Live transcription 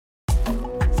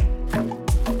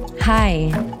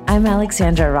Hi, I'm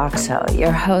Alexandra Roxo,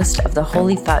 your host of the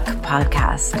Holy Fuck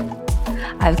podcast.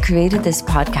 I've created this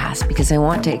podcast because I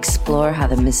want to explore how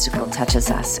the mystical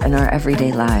touches us in our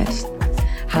everyday lives,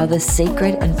 how the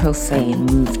sacred and profane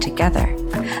move together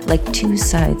like two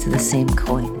sides of the same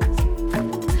coin.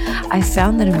 I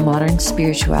found that in modern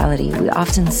spirituality, we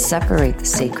often separate the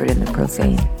sacred and the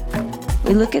profane.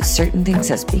 We look at certain things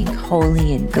as being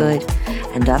holy and good,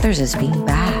 and others as being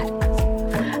bad.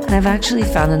 And I've actually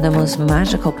found that the most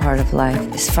magical part of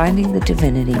life is finding the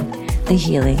divinity, the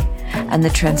healing, and the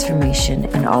transformation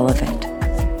in all of it.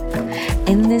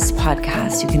 In this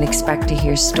podcast, you can expect to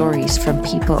hear stories from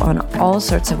people on all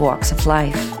sorts of walks of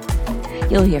life.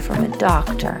 You'll hear from a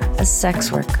doctor, a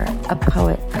sex worker, a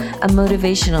poet, a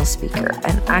motivational speaker,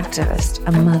 an activist,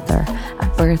 a mother,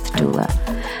 a birth doula,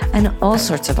 and all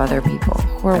sorts of other people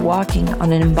who are walking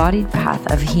on an embodied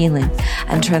path of healing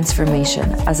and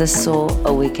transformation as a soul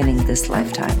awakening this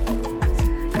lifetime.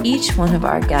 Each one of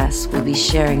our guests will be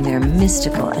sharing their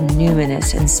mystical and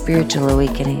numinous and spiritual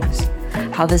awakenings,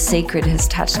 how the sacred has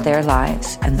touched their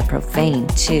lives and the profane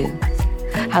too,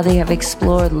 how they have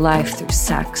explored life through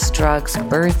sex, drugs,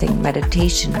 birthing,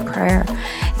 meditation, prayer,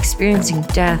 experiencing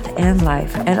death and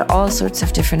life, and all sorts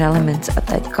of different elements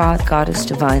that God, Goddess,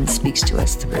 Divine speaks to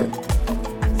us through.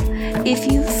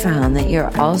 If you found that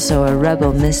you're also a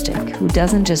rebel mystic who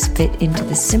doesn't just fit into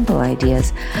the simple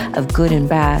ideas of good and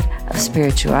bad of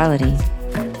spirituality,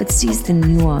 but sees the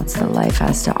nuance that life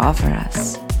has to offer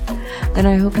us, then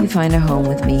I hope you find a home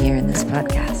with me here in this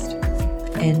podcast.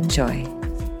 Enjoy.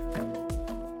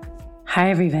 Hi,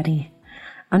 everybody.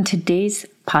 On today's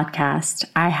podcast,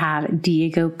 I have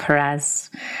Diego Perez,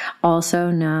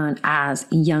 also known as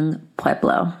Young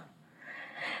Pueblo.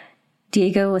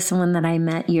 Diego was someone that I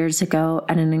met years ago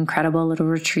at an incredible little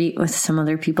retreat with some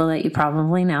other people that you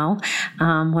probably know.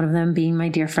 One of them being my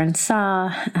dear friend Sa.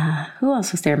 Who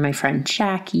else was there? My friend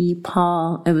Jackie,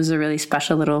 Paul. It was a really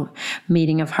special little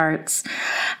meeting of hearts.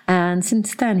 And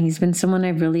since then, he's been someone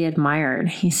I've really admired.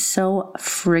 He's so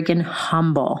friggin'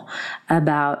 humble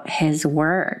about his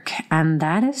work. And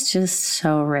that is just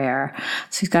so rare.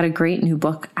 So he's got a great new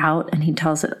book out and he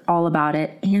tells it all about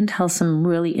it and tells some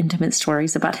really intimate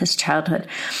stories about his childhood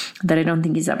that I don't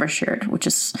think he's ever shared, which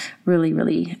is really,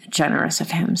 really generous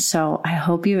of him. So I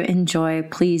hope you enjoy.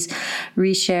 Please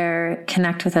reshare,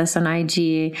 connect with us on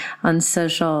IG, on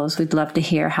socials. We'd love to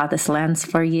hear how this lands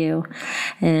for you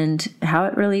and how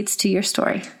it relates to your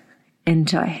story.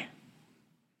 Enjoy.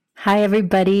 Hi,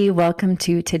 everybody. Welcome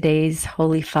to today's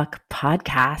Holy Fuck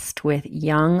podcast with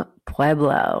Young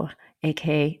Pueblo,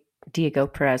 aka Diego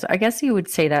Perez. I guess you would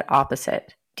say that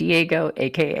opposite. Diego,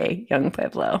 aka Young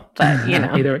Pueblo, but you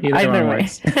know, either way.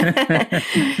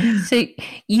 So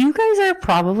you guys are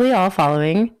probably all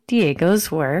following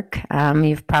Diego's work.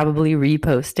 You've probably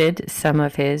reposted some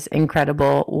of his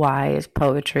incredible, wise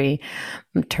poetry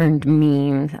turned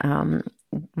memes,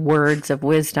 words of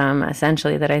wisdom,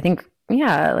 essentially, that I think,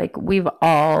 like we've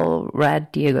all read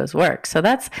Diego's work. So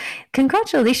that's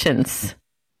congratulations.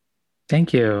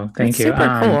 Thank you. Thank you.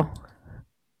 Super cool.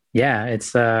 Yeah,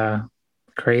 it's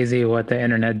crazy what the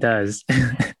internet does.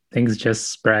 Things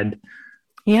just spread.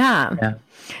 Yeah.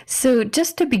 So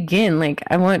just to begin, like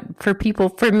I want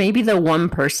for maybe the one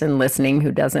person listening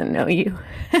who doesn't know you,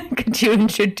 could you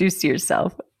introduce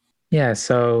yourself? Yeah.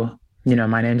 So,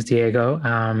 my name's Diego.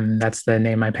 That's the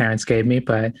name my parents gave me,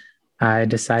 but I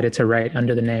decided to write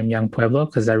under the name Young Pueblo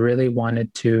because I really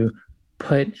wanted to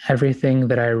put everything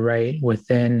that I write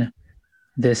within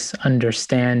this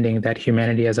understanding that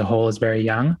humanity as a whole is very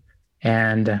young.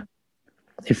 And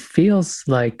it feels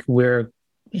like we're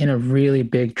in a really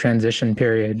big transition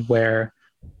period where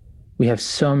we have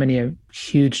so many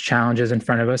huge challenges in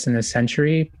front of us in this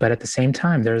century. But at the same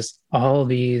time, there's all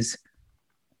these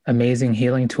amazing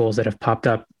healing tools that have popped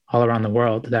up all around the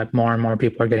world that more and more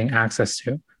people are getting access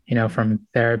to, from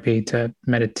therapy to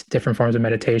different forms of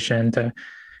meditation to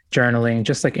journaling.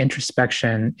 Just like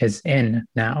introspection is in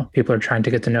now. People are trying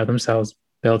to get to know themselves,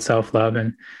 build self-love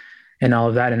and all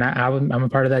of that. And I'm a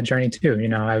part of that journey too.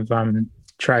 I've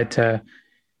tried to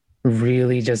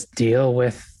really just deal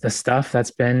with the stuff that's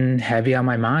been heavy on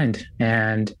my mind.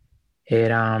 And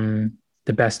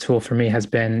the best tool for me has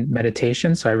been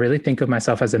meditation. So I really think of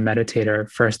myself as a meditator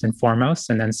first and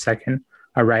foremost, and then second,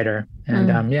 a writer.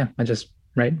 And I just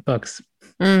write books.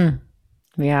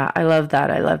 Yeah, I love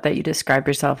that. I love that you describe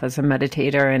yourself as a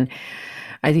meditator. And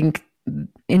I think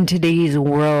in today's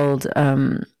world,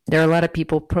 there are a lot of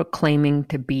people proclaiming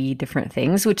to be different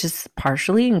things, which is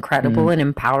partially incredible and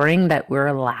empowering that we're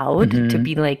allowed to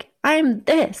be like, I'm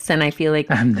this. And I feel like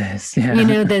I'm this. Yeah.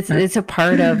 it's a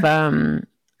part of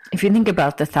if you think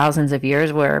about the thousands of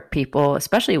years where people,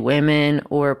 especially women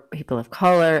or people of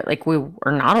color, like we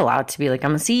are not allowed to be like,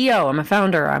 I'm a CEO, I'm a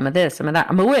founder, I'm a this, I'm a that,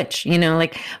 I'm a witch,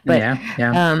 like, but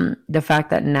Yeah. the fact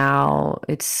that now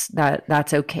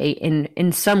that's okay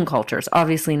in some cultures,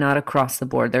 obviously not across the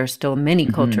board. There's still many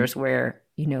cultures where,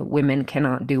 women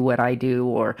cannot do what I do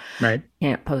or Right.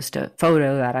 can't post a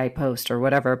photo that I post or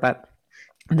whatever, but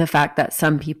the fact that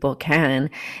some people can,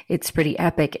 it's pretty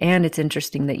epic. And it's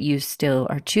interesting that you still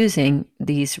are choosing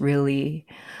these really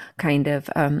kind of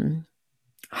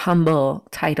humble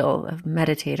title of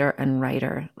meditator and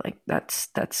writer. Like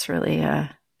that's really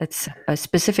it's a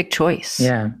specific choice.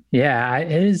 Yeah,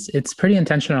 it is. It's pretty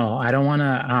intentional. I don't want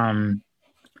to,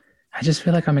 I just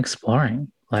feel like I'm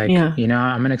exploring. Like, Yeah.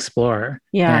 I'm an explorer,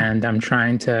 Yeah. and I'm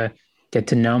trying to get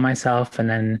to know myself. And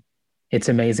then it's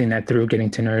amazing that through getting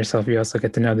to know yourself, you also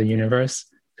get to know the universe,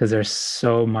 because there's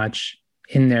so much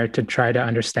in there to try to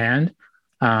understand.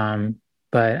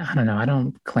 But I don't know. I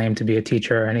don't claim to be a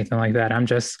teacher or anything like that.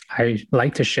 I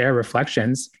like to share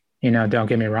reflections. Don't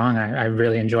get me wrong. I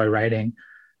really enjoy writing,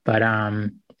 but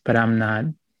I'm not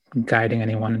guiding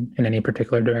anyone in any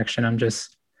particular direction. I'm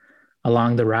just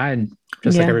along the ride,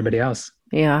 just like Yeah. everybody else.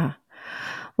 Yeah.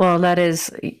 Well, that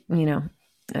is,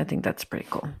 I think that's pretty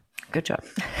cool. Good job.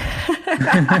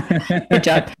 Good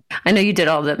job. I know you did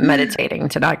all the meditating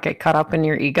to not get caught up in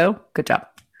your ego. Good job.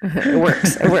 It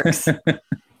works. It works.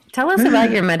 Tell us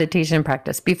about your meditation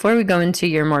practice before we go into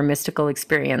your more mystical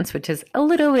experience, which is a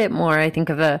little bit more, I think,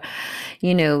 of a,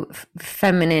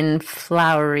 feminine,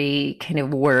 flowery kind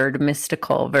of word,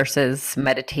 mystical versus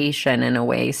meditation in a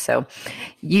way. So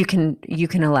you can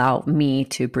allow me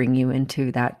to bring you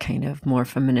into that kind of more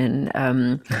feminine,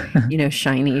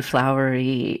 shiny,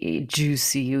 flowery,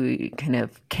 juicy kind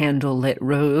of candlelit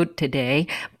road today.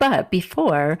 But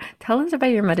before, tell us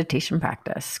about your meditation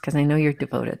practice, because I know you're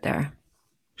devoted there.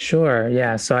 Sure.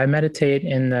 Yeah. So I meditate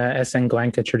in the Esen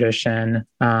Goenka tradition,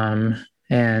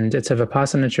 and it's a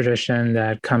Vipassana tradition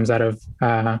that comes out of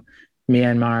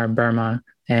Myanmar, Burma,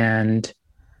 and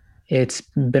it's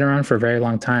been around for a very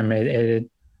long time.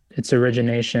 Its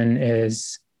origination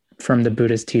is from the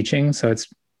Buddhist teaching, so it's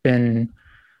been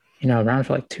around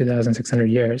for like 2,600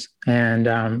 years, and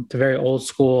it's a very old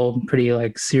school, pretty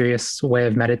like serious way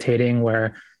of meditating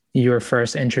where you were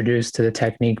first introduced to the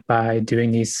technique by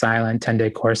doing these silent 10-day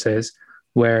courses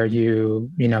where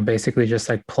you basically just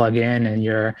like plug in and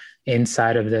you're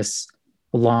inside of this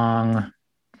long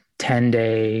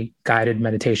 10-day guided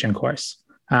meditation course.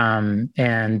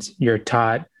 And you're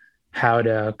taught how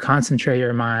to concentrate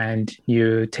your mind.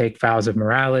 You take vows of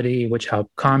morality, which help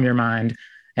calm your mind.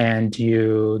 And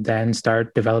you then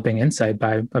start developing insight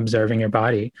by observing your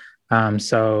body.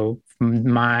 So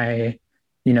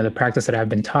the practice that I've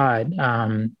been taught,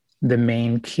 the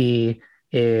main key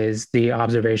is the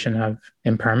observation of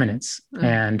impermanence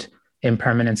and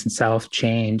impermanence itself,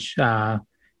 change,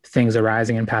 things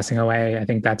arising and passing away. I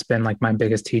think that's been like my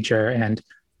biggest teacher. And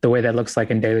the way that looks like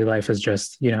in daily life is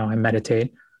just, I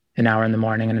meditate an hour in the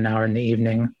morning and an hour in the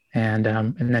evening. And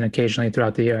then occasionally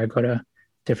throughout the year, I go to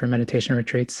different meditation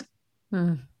retreats.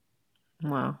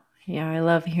 Wow. Yeah, I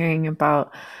love hearing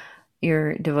about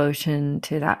your devotion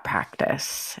to that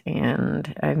practice.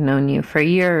 And I've known you for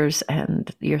years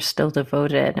and you're still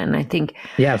devoted. And I think...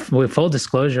 Yeah, with full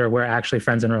disclosure, we're actually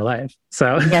friends in real life.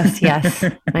 So yes,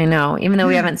 I know. Even though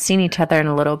we haven't seen each other in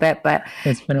a little bit, but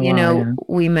it's been a while, yeah.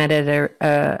 We met at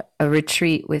a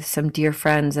retreat with some dear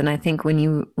friends. And I think when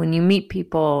you meet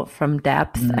people from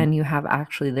depth and you have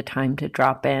actually the time to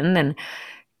drop in, and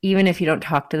even if you don't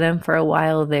talk to them for a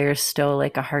while, there's still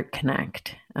like a heart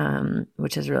connect,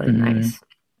 which is really nice.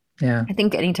 Yeah. I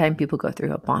think anytime people go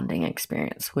through a bonding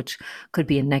experience, which could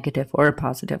be a negative or a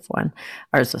positive one,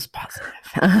 ours was positive.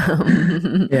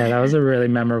 Yeah, that was a really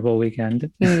memorable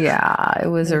weekend. Yeah, it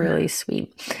was a really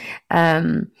sweet.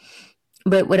 But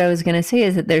what I was going to say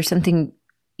is that there's something,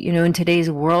 in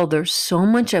today's world, there's so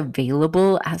much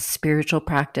available as spiritual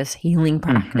practice, healing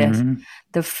practice.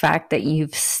 The fact that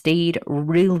you've stayed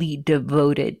really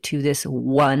devoted to this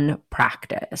one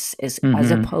practice is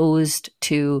as opposed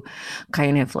to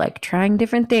kind of like trying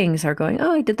different things or going,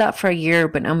 oh, I did that for a year,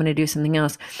 but now I'm going to do something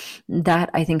else. That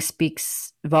I think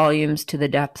speaks volumes to the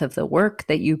depth of the work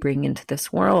that you bring into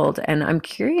this world. And I'm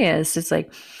curious, it's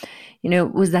like,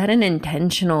 was that an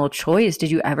intentional choice?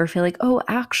 Did you ever feel like, oh,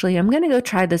 actually, I'm going to go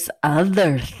try this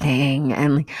other thing?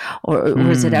 And or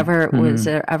was there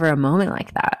ever a moment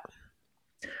like that?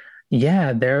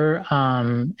 Yeah, there,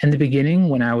 in the beginning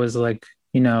when I was like,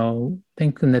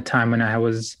 think in the time when I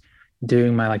was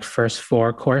doing my like first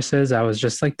 4 courses, I was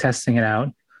just like testing it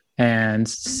out and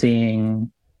seeing,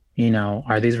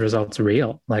 are these results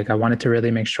real? Like I wanted to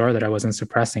really make sure that I wasn't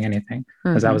suppressing anything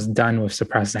because I was done with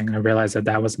suppressing. I realized that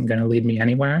that wasn't going to lead me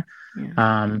anywhere.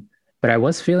 Yeah. But I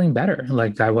was feeling better.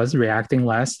 Like I was reacting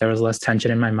less. There was less tension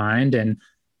in my mind. And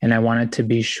I wanted to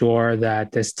be sure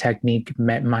that this technique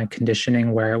met my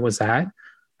conditioning where it was at.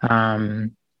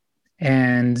 Um,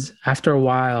 and after a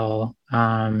while,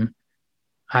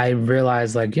 I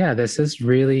realized like, yeah, this is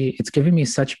really, it's giving me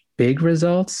such big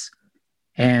results.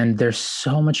 And there's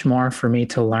so much more for me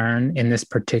to learn in this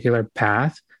particular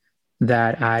path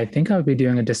that I think I would be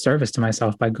doing a disservice to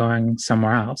myself by going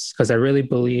somewhere else. Because I really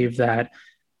believe that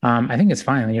I think it's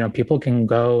fine. People can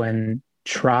go and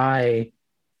try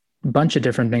a bunch of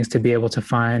different things to be able to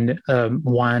find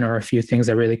one or a few things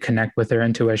that really connect with their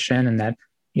intuition and that,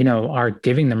 are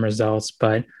giving them results.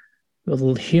 But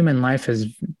human life is,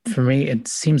 for me, it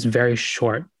seems very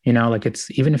short. Like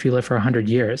it's, even if you live for 100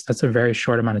 years, that's a very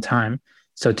short amount of time.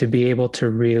 So to be able to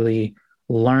really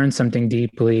learn something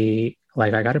deeply,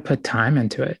 like I got to put time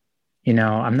into it.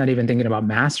 I'm not even thinking about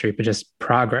mastery, but just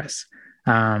progress.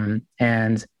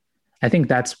 And I think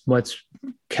that's what's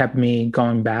kept me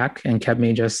going back and kept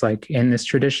me just like in this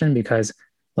tradition, because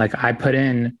like I put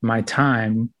in my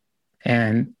time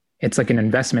and it's like an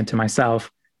investment to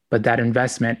myself, but that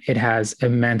investment, it has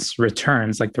immense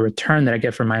returns. Like the return that I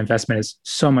get from my investment is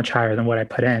so much higher than what I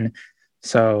put in.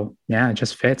 So yeah, it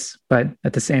just fits. But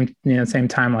at the same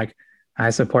time, like I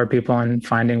support people in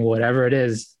finding whatever it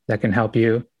is that can help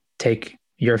you take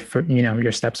your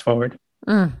steps forward.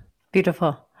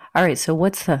 Beautiful. All right. So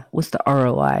what's the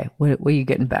ROI? What are you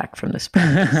getting back from this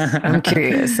practice? I'm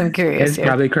curious. It's Here.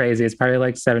 probably crazy. It's probably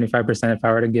like 75% if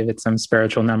I were to give it some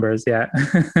spiritual numbers. Yeah.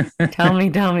 Tell me,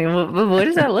 what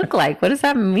does that look like? What does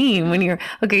that mean when you're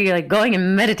like going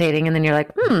and meditating and then you're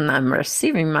like, I'm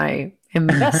receiving my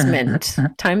investment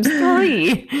times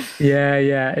 3.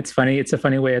 Yeah. It's funny. It's a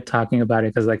funny way of talking about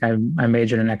it because like I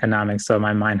majored in economics, so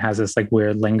my mind has this like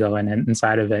weird lingo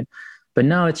inside of it. But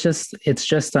no, it's just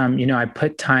I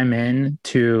put time in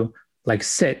to like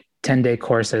sit 10-day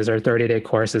courses or 30-day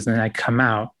courses, and then I come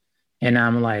out and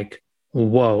I'm like,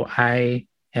 whoa, I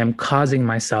am causing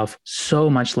myself so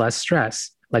much less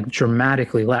stress, like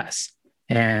dramatically less.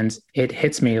 And it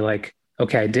hits me like,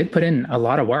 okay, I did put in a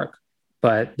lot of work,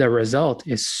 but the result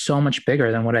is so much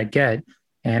bigger than what I get.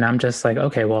 And I'm just like,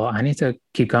 okay, well, I need to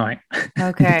keep going.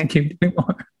 Okay. I need to keep doing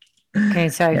more. Okay,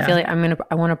 so I feel like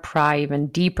I want to pry even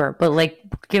deeper, but like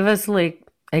give us like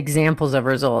examples of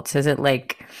results. Is it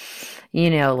like,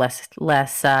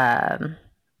 less I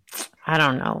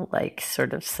don't know, like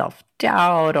sort of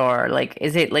self-doubt, or like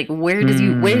is it like where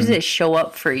does it show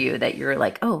up for you that you're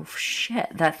like, oh shit,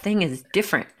 that thing is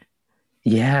different?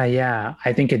 Yeah.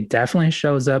 I think it definitely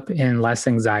shows up in less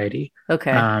anxiety. Okay.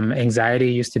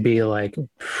 Anxiety used to be like a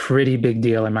pretty big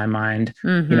deal in my mind.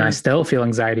 I still feel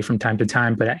anxiety from time to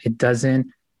time, but it doesn't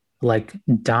like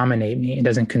dominate me. It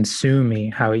doesn't consume me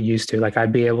how it used to. Like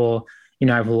I'd be able,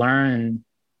 I've learned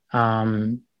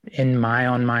in my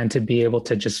own mind to be able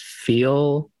to just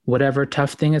feel whatever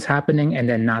tough thing is happening and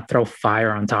then not throw fire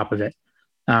on top of it.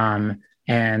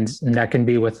 And that can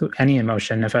be with any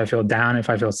emotion. If I feel down, if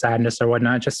I feel sadness or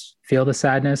whatnot, just feel the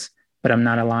sadness, but I'm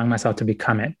not allowing myself to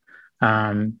become it.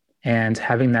 And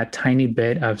having that tiny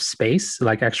bit of space,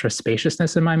 like extra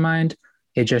spaciousness in my mind,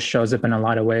 it just shows up in a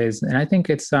lot of ways. And I think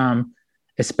it's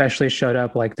especially showed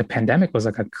up, like the pandemic was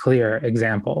like a clear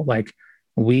example. Like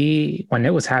when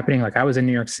it was happening, like I was in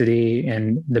New York City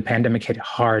and the pandemic hit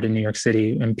hard in New York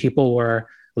City and people were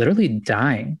literally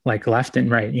dying like left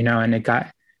and right, and it got,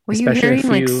 were you hearing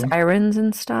like sirens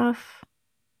and stuff?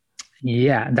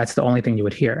 Yeah, that's the only thing you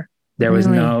would hear. There was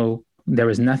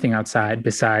nothing outside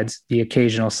besides the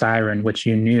occasional siren, which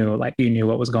you knew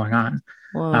what was going on.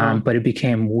 But it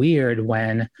became weird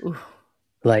when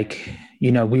like,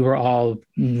 we were all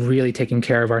really taking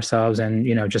care of ourselves and,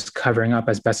 just covering up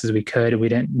as best as we could. We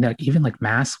didn't even like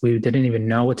masks. We didn't even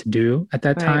know what to do at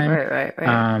that time.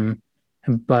 Right.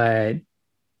 But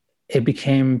it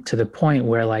became to the point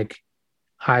where like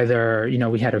either,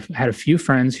 we had a few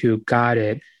friends who got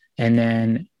it,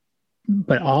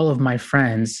 but all of my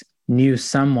friends knew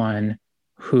someone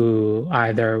who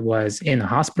either was in the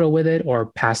hospital with it or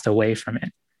passed away from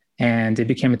it. And it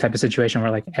became a type of situation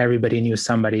where like everybody knew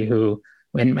somebody who,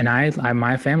 and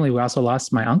my family, we also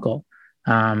lost my uncle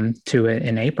to it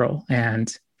in April.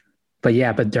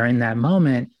 But during that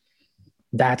moment,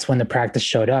 that's when the practice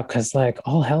showed up, because like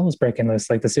all hell was breaking loose.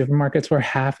 Like the supermarkets were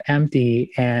half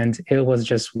empty and it was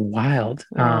just wild.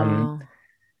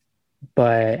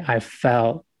 But I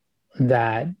felt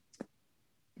that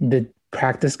the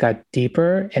practice got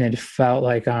deeper and it felt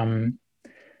like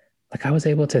like I was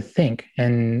able to think.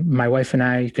 And my wife and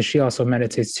I, because she also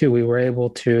meditates too, we were able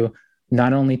to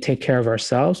not only take care of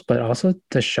ourselves, but also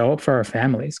to show up for our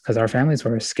families, because our families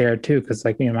were scared too. Because,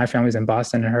 like, my family's in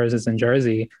Boston and hers is in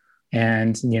Jersey,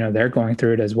 and they're going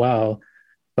through it as well.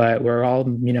 But we're all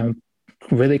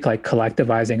really like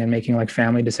collectivizing and making like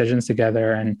family decisions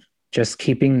together, and just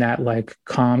keeping that like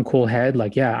calm, cool head.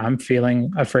 Like, yeah, I'm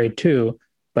feeling afraid too,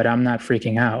 but I'm not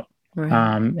freaking out. Right.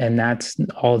 And that's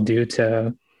all due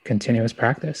to continuous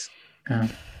practice.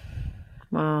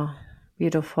 Wow.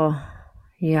 Beautiful.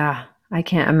 Yeah. I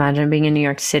can't imagine being in New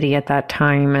York City at that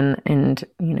time, and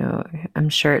I'm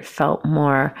sure it felt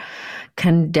more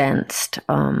condensed,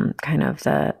 kind of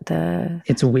the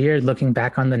It's weird looking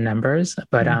back on the numbers,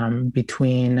 but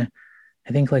between,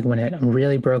 I think, like when it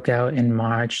really broke out in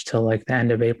March till like the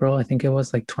end of April, I think it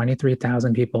was like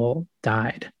 23,000 people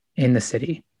died in the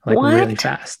city, like really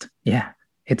fast. Yeah,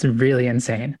 it's really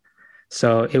insane.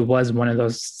 So it was one of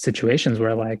those situations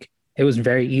where like it was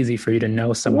very easy for you to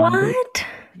know someone. What?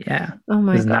 Yeah. Oh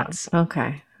my God. Nuts.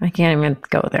 Okay. I can't even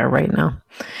go there right now.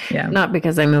 Yeah. Not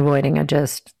because I'm avoiding it,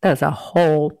 just that's a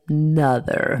whole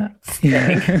nother thing.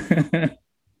 Yeah.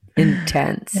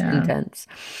 Intense.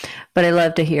 But I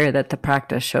love to hear that the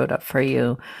practice showed up for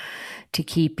you to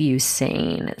keep you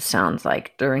sane, it sounds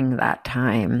like, during that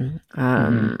time.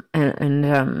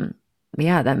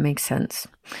 Yeah, that makes sense.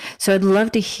 So I'd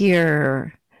love to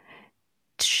hear,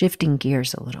 shifting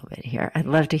gears a little bit here, I'd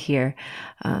love to hear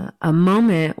a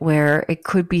moment where it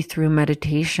could be through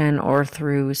meditation or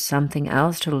through something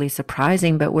else totally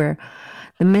surprising, but where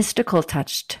the mystical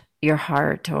touched your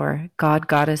heart, or God,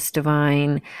 Goddess,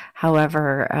 divine,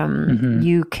 however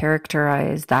you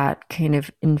characterize that kind of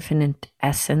infinite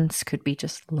essence. Could be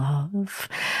just love,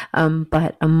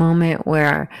 but a moment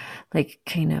where like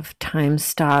kind of time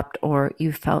stopped, or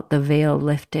you felt the veil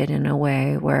lifted in a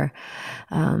way where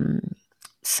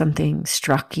something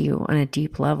struck you on a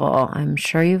deep level. I'm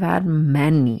sure you've had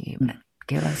many, but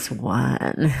give us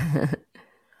one.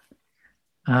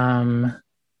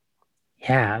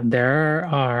 Yeah, there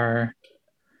are,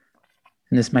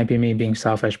 and this might be me being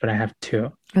selfish, but I have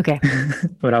two. Okay.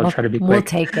 But I'll try to be quick. We'll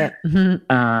take it.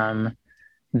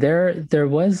 There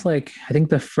was like, I think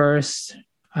the first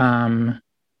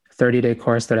 30-day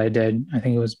course that I did, I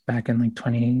think it was back in like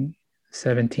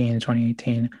 2017,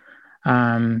 2018.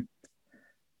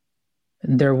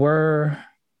 There were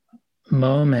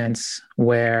moments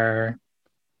where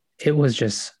it was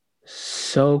just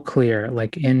so clear,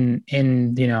 like in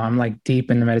I'm like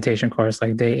deep in the meditation course,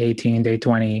 like day 18, day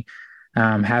 20,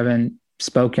 haven't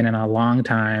spoken in a long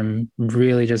time,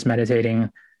 really just meditating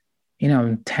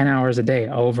 10 hours a day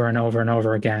over and over and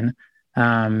over again.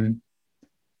 And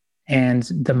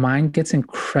the mind gets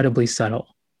incredibly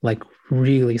subtle, like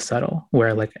really subtle,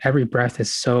 where like every breath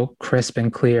is so crisp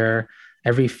and clear.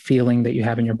 Every feeling that you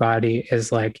have in your body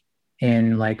is like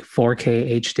in like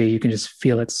 4K HD. You can just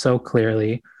feel it so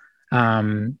clearly.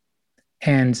 And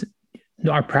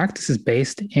our practice is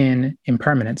based in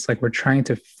impermanence. Like we're trying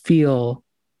to feel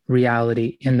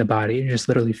reality in the body. You just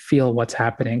literally feel what's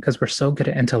happening, because we're so good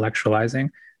at intellectualizing.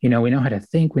 We know how to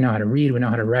think, we know how to read, we know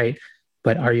how to write,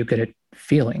 but are you good at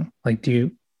feeling? Like,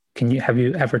 have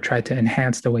you ever tried to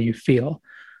enhance the way you feel?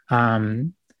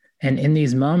 And in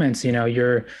these moments,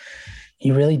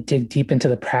 you really dig deep into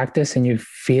the practice and you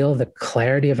feel the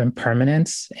clarity of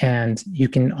impermanence, and you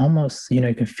can almost, you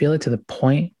can feel it to the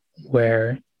point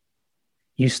where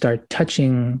you start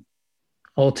touching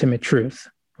ultimate truth,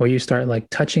 where you start like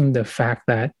touching the fact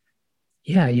that,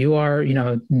 yeah, you are,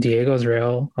 Diego's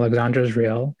real, Alexandra's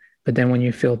real. But then when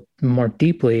you feel more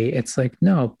deeply, it's like,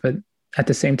 no, but at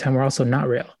the same time, we're also not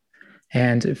real.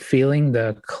 And feeling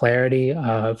the clarity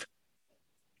of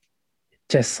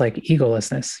just like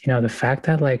egolessness, the fact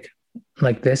that like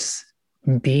this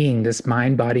being, this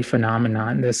mind body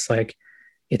phenomenon, this like,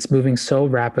 it's moving so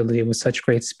rapidly with such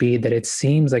great speed that it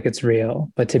seems like it's real,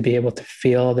 but to be able to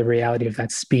feel the reality of that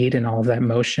speed and all of that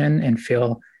motion and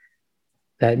feel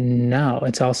that, no,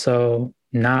 it's also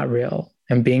not real.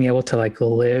 And being able to like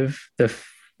live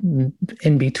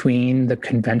in between the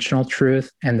conventional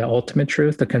truth and the ultimate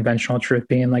truth, the conventional truth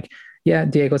being like, yeah,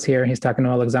 Diego's here and he's talking to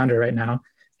Alexandra right now.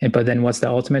 But then what's the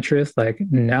ultimate truth? Like,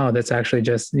 no, that's actually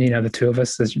just, the two of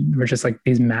us, we're just like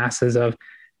these masses of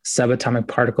subatomic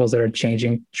particles that are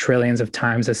changing trillions of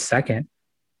times a second.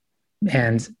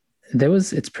 And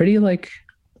it's pretty like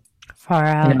far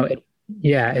out.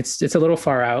 It's a little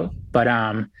far out, but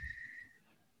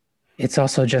it's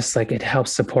also just like, it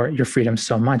helps support your freedom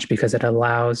so much, because it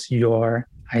allows your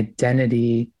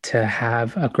identity to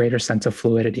have a greater sense of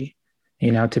fluidity.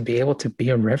 To be able to be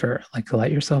a river, like to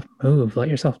let yourself move, let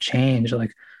yourself change,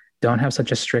 like don't have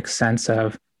such a strict sense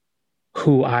of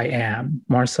who I am,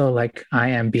 more so like I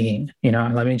am being,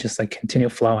 let me just like continue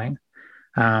flowing.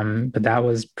 But that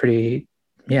was pretty,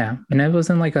 yeah. And it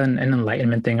wasn't like an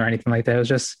enlightenment thing or anything like that. It was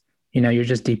just, you're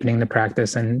just deepening the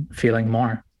practice and feeling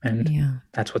more. And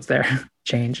that's what's there.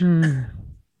 Change.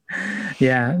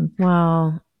 Yeah.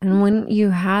 Wow. And when you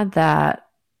had that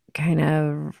kind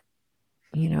of,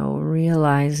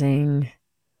 realizing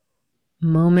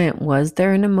moment, was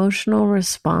there an emotional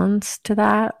response to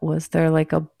that? Was there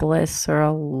like a bliss or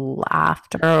a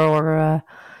laughter or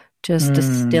just a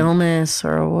stillness,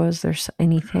 or was there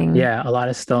anything? Yeah, a lot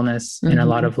of stillness and a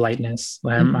lot of lightness.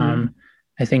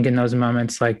 I think in those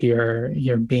moments, like your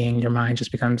mind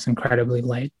just becomes incredibly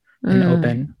light and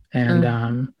open.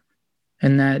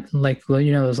 And that, like,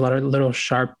 there's a lot of little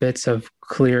sharp bits of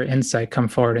clear insight come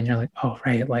forward, and you're like, oh,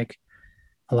 right. Like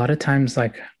a lot of times,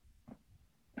 like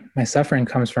my suffering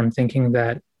comes from thinking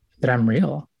that I'm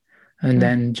real, and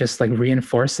then just like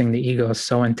reinforcing the ego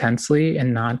so intensely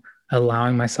and not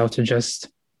allowing myself to just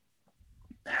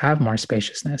have more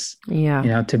spaciousness.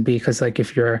 To be, because like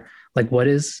if you're like, what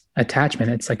is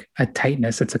attachment? It's like a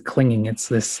tightness, it's a clinging, it's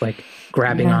this like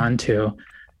grabbing onto.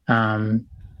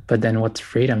 But then what's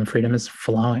freedom? Freedom is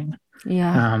flowing.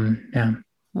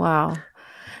 Wow.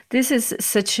 This is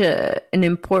such an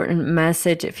important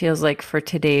message, it feels like, for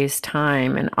today's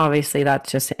time. And obviously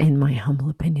that's just in my humble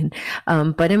opinion.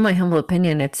 But in my humble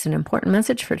opinion, it's an important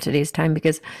message for today's time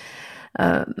because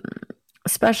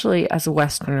especially as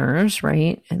Westerners,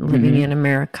 right? And living in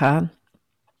America,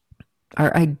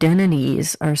 our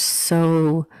identities are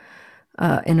so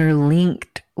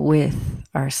interlinked with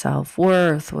our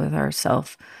self-worth, with our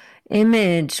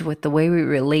self-image, with the way we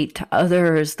relate to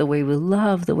others, the way we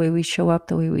love, the way we show up,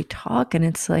 the way we talk. And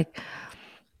it's like,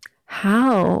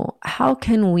 how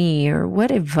can we, or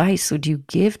what advice would you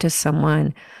give to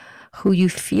someone who you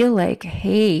feel like,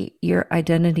 hey, your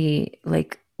identity,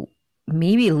 like,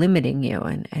 maybe limiting you,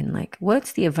 and like,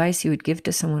 what's the advice you would give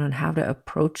to someone on how to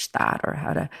approach that, or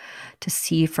how to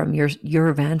see from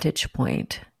your vantage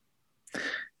point?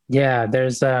 Yeah,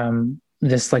 there's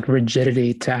this like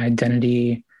rigidity to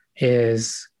identity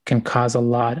can cause a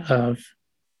lot of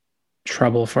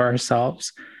trouble for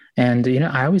ourselves. And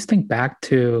I always think back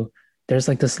to, there's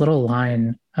like this little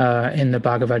line in the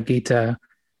Bhagavad Gita,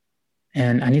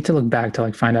 and I need to look back to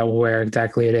like find out where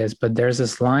exactly it is, but there's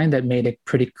this line that made it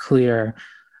pretty clear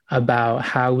about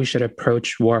how we should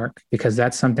approach work, because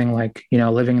that's something like,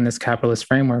 living in this capitalist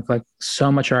framework, like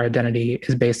so much of our identity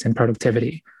is based in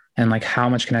productivity and like, how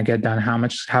much can I get done?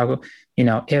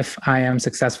 If I am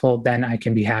successful, then I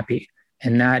can be happy.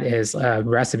 And that is a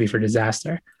recipe for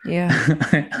disaster.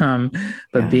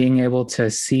 But being able to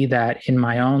see that in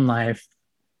my own life,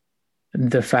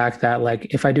 the fact that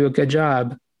like, if I do a good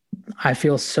job, I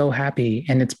feel so happy,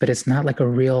 but it's not like a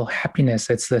real happiness.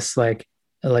 It's this like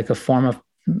a form of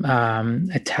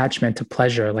attachment to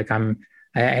pleasure. Like I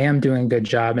am doing a good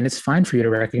job, and it's fine for you to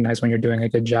recognize when you're doing a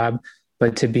good job,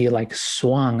 but to be like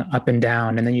swung up and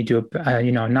down, and then you do a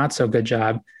not so good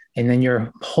job, and then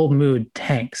your whole mood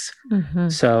tanks.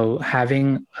 So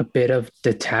having a bit of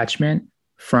detachment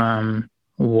from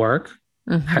work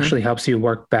actually helps you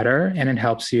work better, and it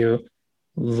helps you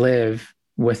live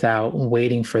without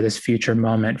waiting for this future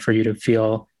moment for you to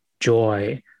feel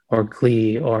joy or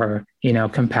glee or,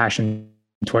 compassion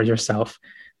towards yourself.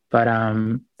 But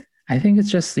I think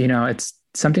it's just, it's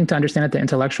something to understand at the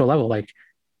intellectual level. Like,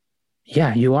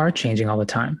 yeah, you are changing all the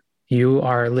time. You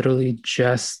are literally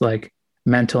just like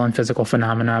mental and physical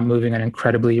phenomena moving at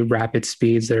incredibly rapid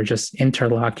speeds that are just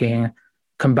interlocking,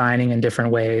 combining in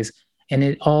different ways. And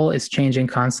it all is changing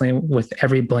constantly with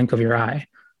every blink of your eye.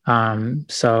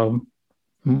 So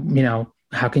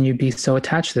how can you be so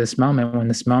attached to this moment when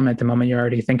the moment you're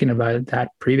already thinking about it, that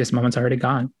previous moment's already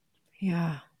gone?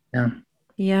 Yeah.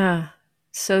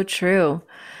 So true.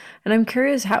 And I'm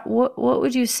curious, what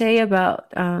would you say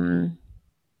about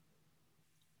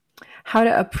how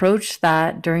to approach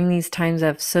that during these times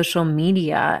of social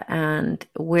media, and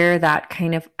where that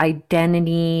kind of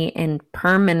identity and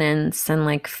permanence and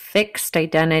like fixed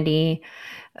identity,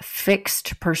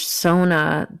 fixed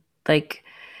persona, like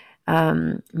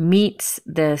meets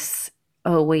this,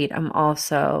 oh wait, I'm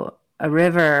also a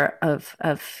river of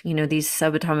these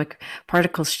subatomic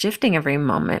particles shifting every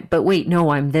moment, but wait, no,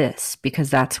 I'm this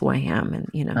because that's who I am. And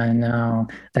I know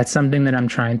that's something that I'm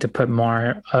trying to put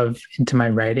more of into my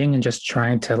writing, and just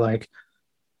trying to like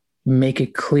make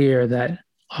it clear that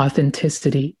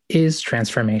authenticity is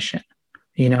transformation,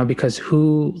 because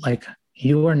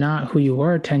you are not who you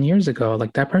were 10 years ago.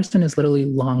 Like that person is literally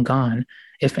long gone.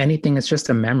 If anything, it's just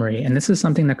a memory. And this is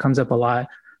something that comes up a lot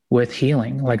with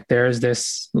healing. Like there's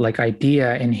this like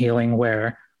idea in healing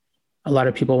where a lot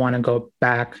of people want to go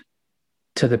back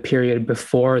to the period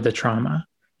before the trauma,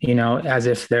 as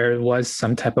if there was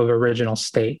some type of original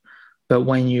state. But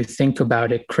when you think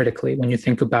about it critically, when you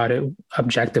think about it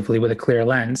objectively with a clear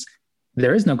lens,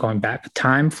 there is no going back.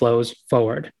 Time flows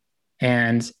forward.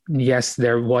 And yes,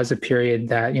 there was a period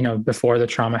that, before the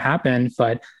trauma happened,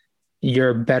 but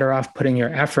you're better off putting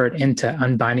your effort into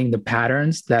unbinding the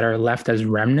patterns that are left as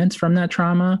remnants from that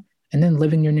trauma and then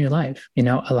living your new life.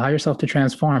 Allow yourself to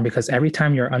transform, because every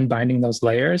time you're unbinding those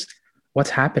layers, what's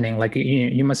happening? Like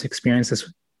you must experience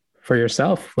this for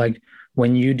yourself. Like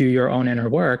when you do your own inner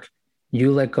work,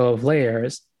 you let go of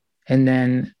layers, and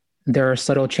then there are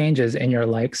subtle changes in your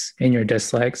likes, in your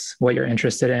dislikes, what you're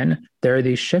interested in. There are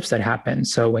these shifts that happen.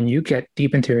 So when you get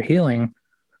deep into your healing,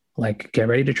 like get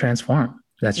ready to transform.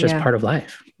 That's just part of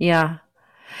life. Yeah.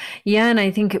 Yeah. And I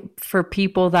think for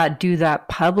people that do that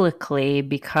publicly,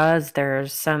 because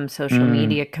there's some social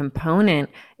media component,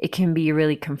 it can be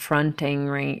really confronting,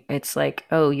 right? It's like,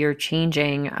 oh, you're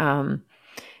changing.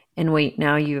 And wait,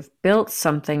 now you've built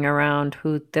something around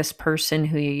this person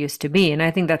who you used to be. And I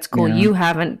think that's cool. Yeah. You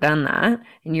haven't done that.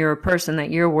 And you're a person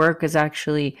that your work is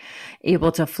actually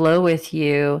able to flow with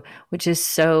you, which is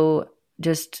so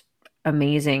just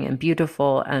amazing and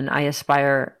beautiful. And I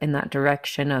aspire in that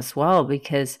direction as well,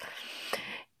 because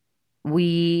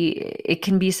it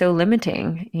can be so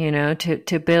limiting,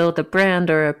 to build a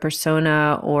brand or a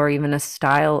persona or even a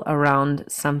style around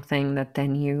something that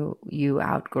then you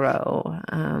outgrow.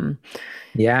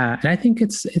 Yeah. And I think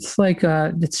it's like,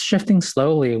 it's shifting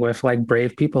slowly with like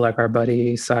brave people like our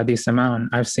buddy Saadi Simone.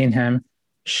 I've seen him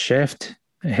shift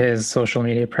his social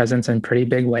media presence in pretty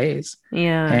big ways.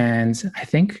 Yeah. And I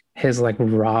think his like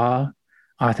raw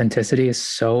authenticity is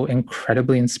so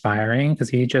incredibly inspiring, because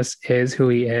he just is who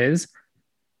he is.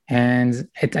 And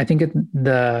I think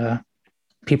the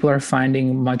people are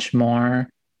finding much more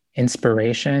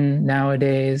inspiration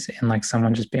nowadays in like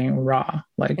someone just being raw.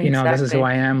 Like, exactly. This is who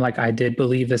I am. Like I did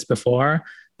believe this before,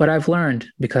 but I've learned,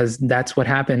 because that's what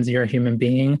happens. You're a human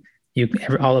being.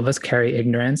 All of us carry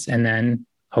ignorance, and then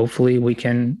hopefully we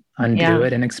can undo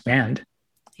it and expand.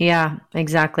 Yeah,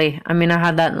 exactly. I mean, I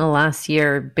had that in the last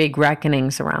year, big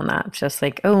reckonings around that. Just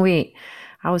like, oh, wait,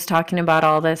 I was talking about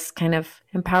all this kind of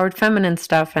empowered feminine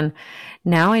stuff, and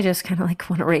now I just kind of like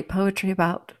want to write poetry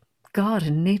about God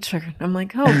and nature. And I'm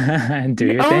like, and do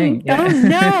your thing. Yeah. Oh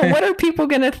no, what are people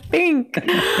going to think?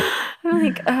 I'm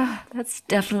like, that's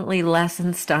definitely less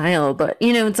in style. But,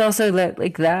 it's also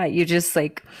like that. You just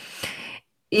like,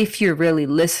 if you're really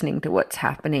listening to what's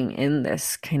happening in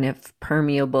this kind of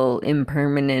permeable,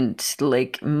 impermanent,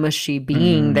 like mushy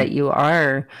being that you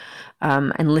are,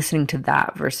 and listening to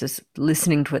that versus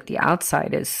listening to what the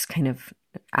outside is kind of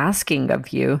asking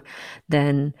of you,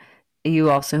 then you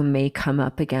also may come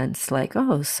up against like,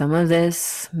 oh, some of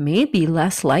this may be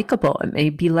less likable. It may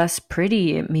be less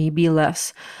pretty. It may be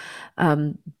less,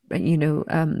 brandable,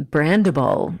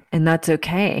 and that's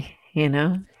okay,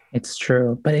 It's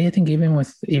true. But I think even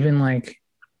like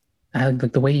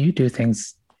the way you do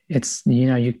things, it's,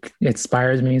 it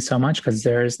inspires me so much, because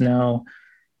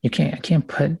I can't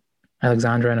put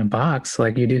Alexandra in a box.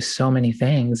 Like you do so many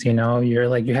things, you're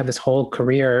like, you have this whole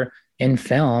career in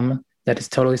film that is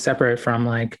totally separate from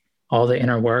like all the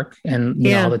inner work and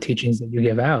all the teachings that you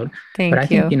give out. But I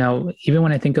think, even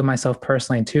when I think of myself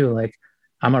personally too, like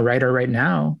I'm a writer right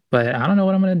now, but I don't know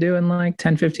what I'm going to do in like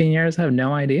 10, 15 years. I have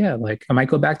no idea. Like I might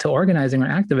go back to organizing or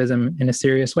activism in a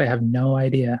serious way. I have no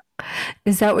idea.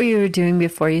 Is that what you were doing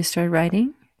before you started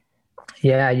writing?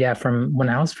 Yeah. From when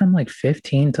I was from like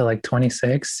 15 to like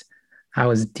 26, I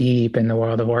was deep in the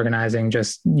world of organizing,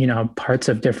 just, parts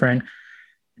of different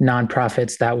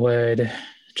nonprofits that would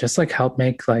just like help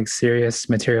make like serious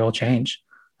material change.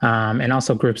 And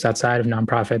also groups outside of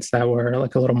nonprofits that were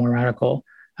like a little more radical.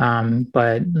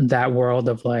 But that world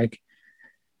of like,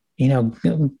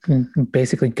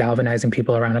 basically galvanizing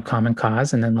people around a common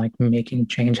cause and then like making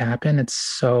change happen. It's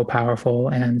so powerful.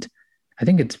 And I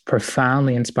think it's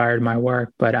profoundly inspired my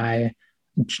work, but I,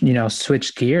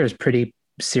 switched gears pretty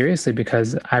seriously,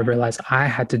 because I realized I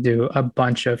had to do a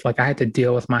bunch of I had to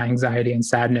deal with my anxiety and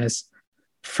sadness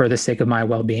for the sake of my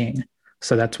well-being.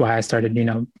 So that's why I started,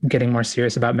 getting more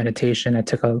serious about meditation. I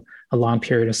took a long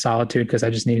period of solitude because I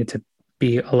just needed to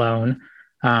be alone.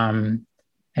 And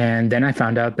then I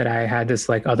found out that I had this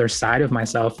like other side of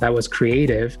myself that was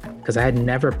creative, because I had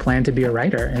never planned to be a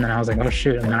writer. And then I was like, oh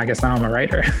shoot, and then I guess now I'm a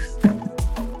writer.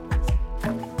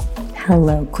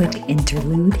 Hello, quick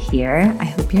interlude here. I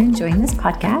hope you're enjoying this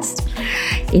podcast.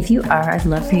 If you are, I'd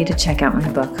love for you to check out my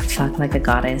book, Fuck Like a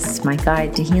Goddess, my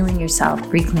guide to healing yourself,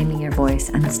 reclaiming your voice,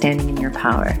 and standing in your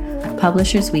power.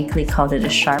 Publishers Weekly called it a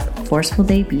sharp, forceful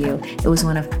debut. It was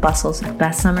one of Bustle's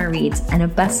best summer reads and a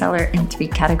bestseller in 3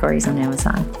 categories on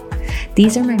Amazon.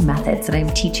 These are my methods that I'm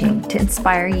teaching to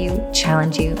inspire you,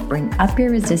 challenge you, bring up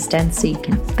your resistance so you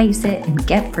can face it and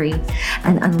get free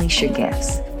and unleash your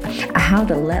gifts. A how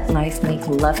to let life make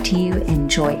love to you,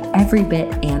 enjoy every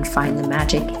bit, and find the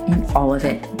magic in all of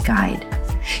it guide.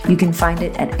 You can find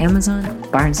it at Amazon,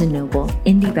 Barnes & Noble,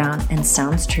 IndieBound, and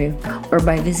Sounds True, or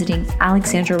by visiting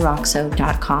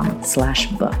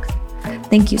alexandraroxo.com/book.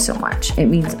 Thank you so much. It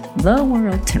means the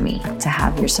world to me to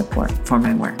have your support for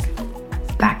my work.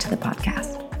 Back to the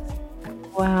podcast.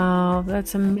 Wow,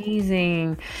 that's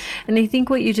amazing. And I think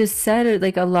what you just said,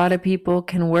 like a lot of people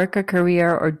can work a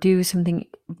career or do something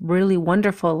really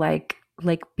wonderful, like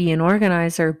be an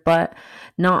organizer, but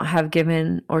not have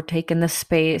given or taken the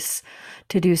space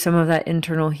to do some of that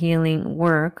internal healing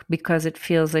work because it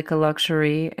feels like a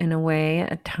luxury in a way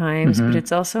at times, but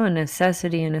it's also a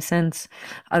necessity in a sense.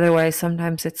 Otherwise,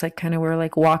 sometimes it's like kind of we're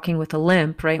like walking with a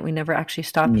limp, right? We never actually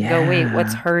stop and go, wait,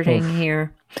 what's hurting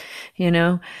here? You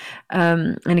know,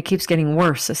 and it keeps getting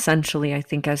worse, essentially, I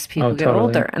think, as people get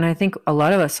older. And I think a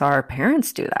lot of us, our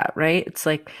parents do that, right? It's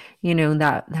like, you know,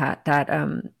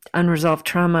 that unresolved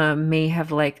trauma may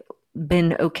have like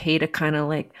been okay to kind of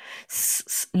like,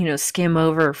 you know, skim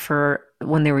over for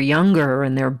when they were younger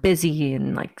and they're busy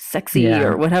and like sexy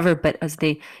or whatever. But as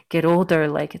they get older,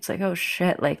 like, it's like, oh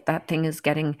shit, like that thing is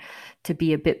getting to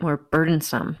be a bit more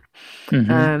burdensome.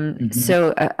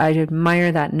 So I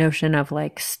admire that notion of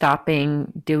like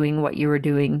stopping doing what you were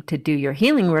doing to do your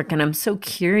healing work. And I'm so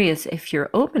curious if you're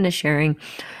open to sharing,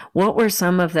 what were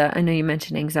some of the, I know you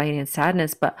mentioned anxiety and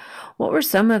sadness, but what were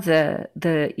some of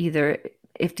the either,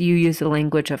 if you use the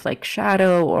language of like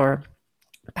shadow or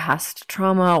past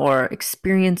trauma or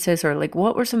experiences, or like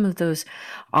what were some of those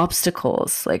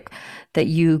obstacles like that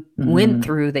you went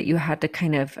through that you had to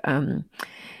kind of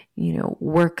you know,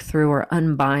 work through or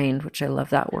unbind, which I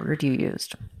love that word you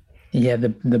used. Yeah,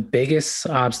 the biggest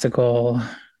obstacle,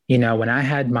 you know, when I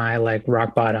had my like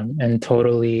rock bottom and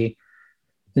totally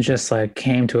just like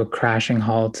came to a crashing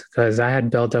halt, because I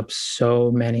had built up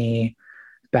so many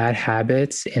bad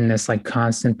habits in this like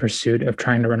constant pursuit of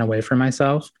trying to run away from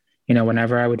myself. You know,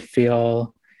 whenever I would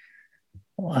feel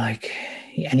like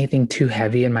anything too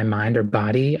heavy in my mind or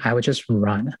body, I would just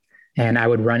run, and I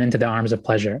would run into the arms of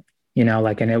pleasure, you know,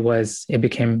 like, and it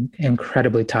became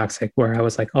incredibly toxic, where I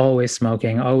was like always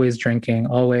smoking, always drinking,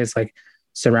 always like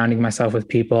surrounding myself with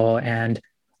people, and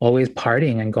always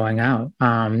partying and going out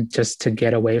just to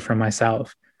get away from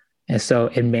myself. And so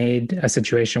it made a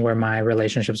situation where my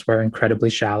relationships were incredibly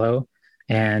shallow,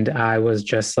 and I was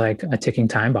just like a ticking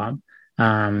time bomb.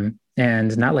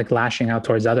 And not like lashing out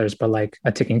towards others, but like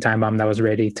a ticking time bomb that was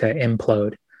ready to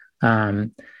implode.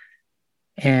 And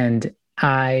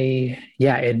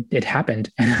it happened.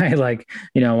 And I like,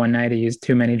 you know, one night I used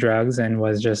too many drugs and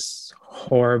was just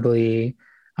horribly,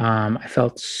 I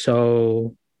felt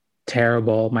so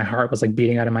terrible. My heart was like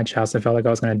beating out of my chest. I felt like I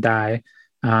was going to die.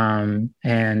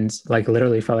 And like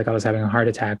literally felt like I was having a heart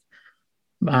attack.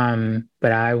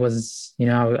 But I was, you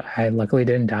know, I luckily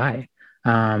didn't die.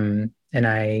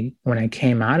 And when I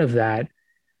came out of that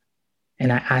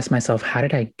and I asked myself, how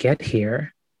did I get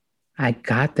here? I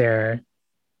got there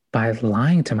by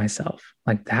lying to myself.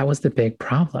 Like that was the big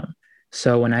problem.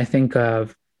 So when I think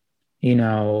of, you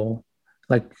know,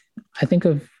 like I think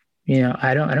of, you know,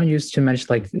 I don't use too much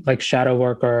like shadow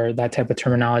work or that type of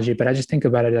terminology, but I just think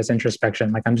about it as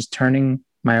introspection. Like I'm just turning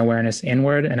my awareness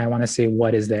inward, and I want to see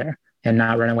what is there and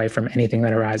not run away from anything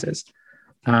that arises.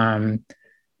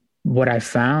 What I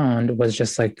found was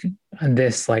just like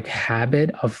this like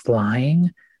habit of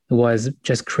lying was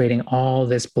just creating all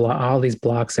these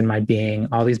blocks in my being,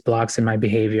 all these blocks in my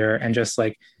behavior, and just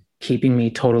like keeping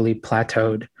me totally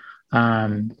plateaued.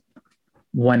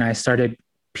 When I started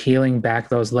peeling back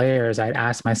those layers, I'd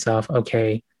ask myself,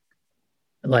 okay,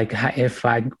 like if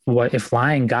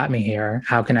lying got me here,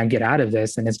 how can I get out of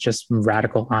this? And it's just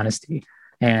radical honesty.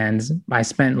 And I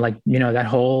spent like, you know, that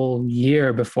whole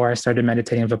year before I started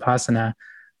meditating Vipassana,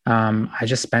 I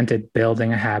just spent it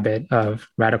building a habit of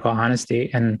radical honesty.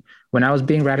 And when I was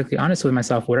being radically honest with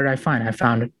myself, what did I find? I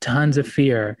found tons of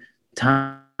fear,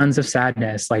 tons of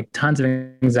sadness, like tons of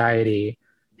anxiety.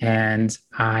 And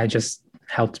I just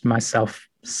helped myself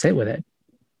sit with it.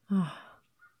 Oh,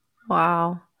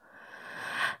 wow.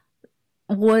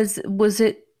 Was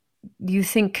it you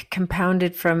think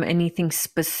compounded from anything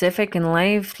specific in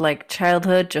life, like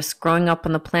childhood, just growing up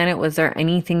on the planet? Was there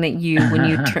anything that you,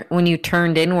 when you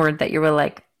turned inward, that you were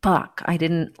like, "Fuck, I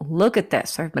didn't look at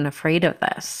this, or I've been afraid of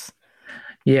this"?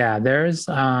 Yeah,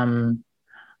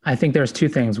 I think there's two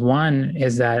things. One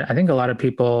is that I think a lot of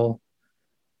people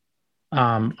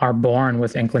are born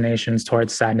with inclinations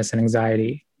towards sadness and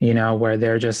anxiety, where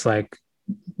they're just like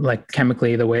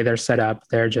chemically, the way they're set up,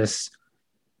 they're just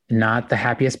not the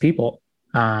happiest people.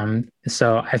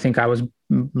 So I think I was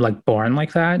like born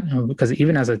like that, because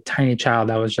even as a tiny child,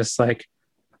 I was just like,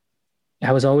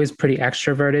 I was always pretty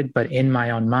extroverted, but in my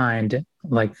own mind,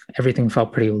 like everything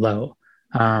felt pretty low.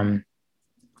 Um,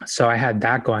 so I had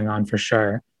that going on for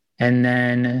sure. And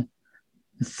then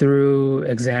through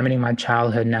examining my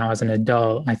childhood now as an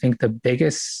adult, I think the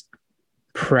biggest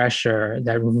pressure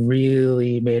that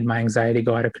really made my anxiety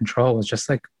go out of control was just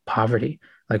like poverty.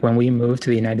 Like when we moved to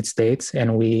the United States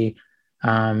and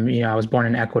I was born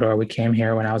in Ecuador. We came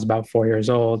here when I was about 4 years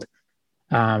old.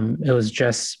 It was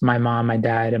just my mom, my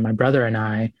dad, and my brother and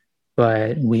I,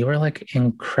 but we were like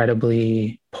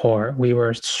incredibly poor. We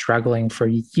were struggling for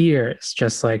years,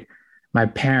 just like my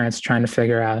parents trying to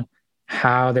figure out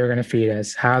how they were going to feed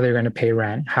us, how they were going to pay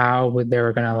rent, they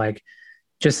were going to like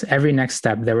just every next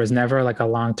step. There was never like a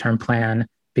long-term plan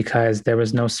because there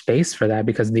was no space for that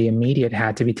because the immediate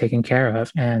had to be taken care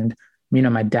of. And,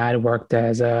 my dad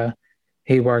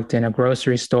he worked in a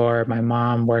grocery store. My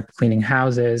mom worked cleaning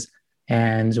houses,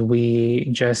 and we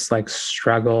just like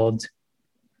struggled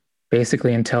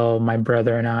basically until my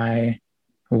brother and I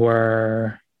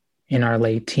were in our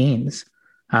late teens.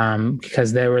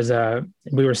 Because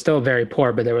we were still very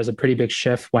poor, but there was a pretty big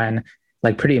shift when,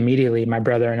 like, pretty immediately, my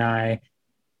brother and I,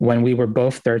 when we were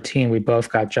both 13, we both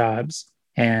got jobs.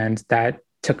 And that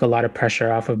took a lot of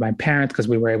pressure off of my parents because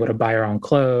we were able to buy our own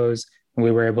clothes and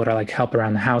we were able to like help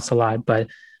around the house a lot. But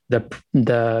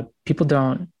the people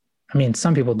don't, I mean,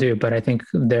 some people do, but I think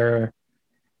there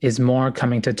is more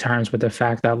coming to terms with the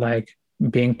fact that like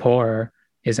being poor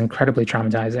is incredibly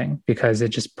traumatizing because it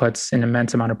just puts an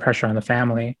immense amount of pressure on the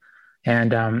family.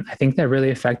 And I think that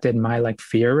really affected my like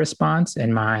fear response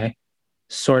and my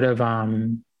sort of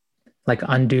like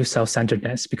undue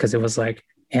self-centeredness, because it was like,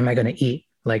 am I going to eat?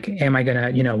 Like, am I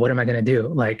going to, what am I going to do?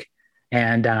 Like,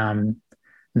 and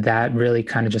that really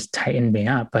kind of just tightened me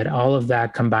up. But all of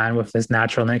that combined with this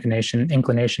natural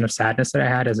inclination of sadness that I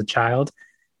had as a child,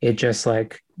 it just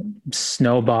like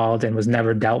snowballed and was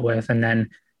never dealt with. And then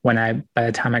by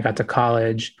the time I got to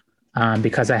college,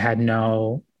 because I had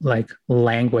no like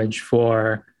language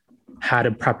for how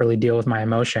to properly deal with my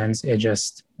emotions, it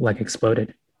just like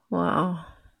exploded. Wow.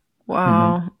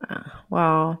 Wow. Mm-hmm.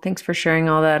 Wow. Thanks for sharing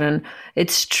all that. And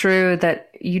it's true that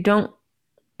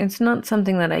it's not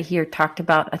something that I hear talked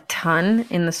about a ton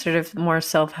in the sort of more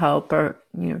self-help or,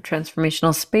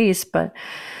 transformational space, but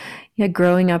yeah,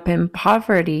 growing up in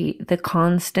poverty, the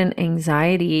constant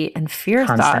anxiety and fear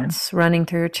thoughts running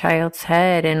through a child's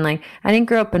head. And like, I didn't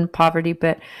grow up in poverty,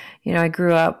 but, I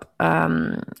grew up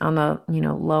on the,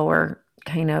 lower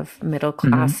kind of middle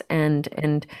class end.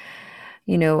 And,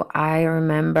 I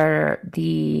remember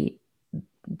the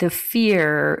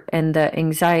fear and the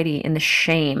anxiety and the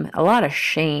shame, a lot of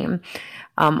shame,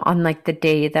 on like the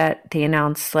day that they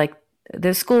announced like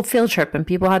the school field trip and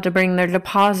people had to bring their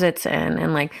deposits in,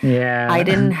 and like, I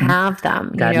didn't have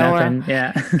them,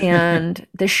 and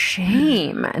the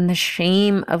shame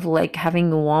of like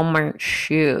having Walmart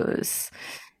shoes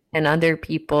and other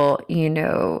people,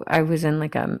 I was in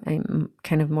like a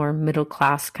kind of more middle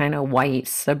class kind of white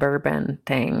suburban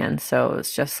thing. And so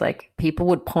it's just like people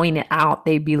would point it out.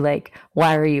 They'd be like,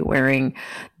 why are you wearing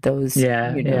those,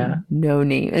 no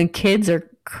name? And kids are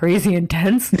crazy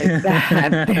intense like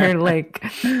that. They're like,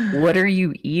 what are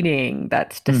you eating?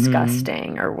 That's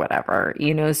disgusting or whatever,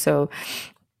 so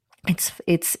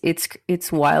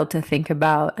it's wild to think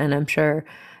about. And I'm sure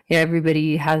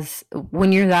everybody has,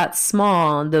 when you're that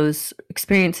small, those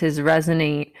experiences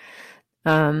resonate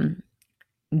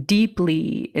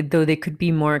deeply, though they could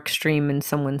be more extreme in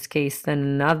someone's case than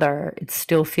another. It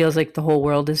still feels like the whole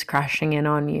world is crashing in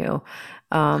on you.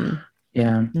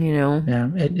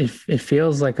 It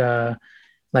feels like I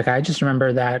just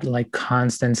remember that like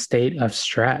constant state of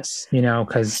stress,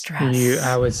 because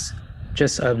I was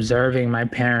just observing my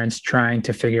parents trying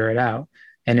to figure it out.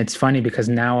 And it's funny because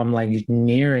now I'm like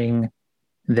nearing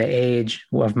the age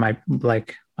of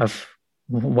of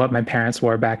what my parents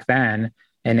were back then.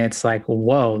 And it's like,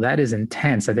 whoa, that is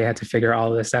intense that they had to figure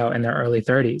all this out in their early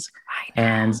 30s.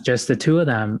 And just the two of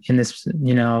them in this,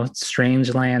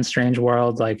 strange land, strange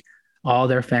world, like all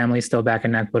their families still back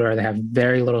in Ecuador. They have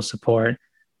very little support.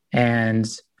 And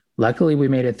luckily we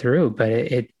made it through, but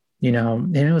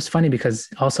and it was funny because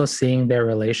also seeing their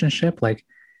relationship, like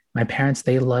my parents,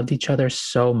 they loved each other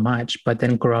so much, but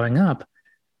then growing up,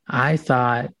 I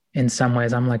thought in some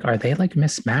ways, I'm like, are they like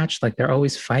mismatched? Like they're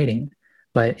always fighting.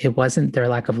 But it wasn't their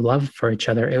lack of love for each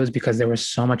other. It was because there was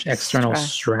so much external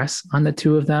stress on the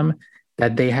two of them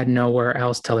that they had nowhere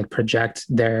else to like project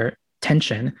their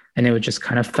tension. And it would just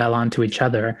kind of fell onto each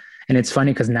other. And it's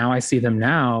funny because now I see them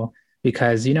now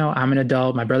because, I'm an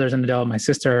adult, my brother's an adult, my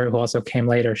sister, who also came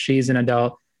later, she's an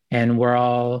adult, and we're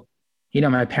all,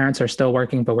 my parents are still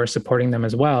working, but we're supporting them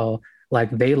as well. Like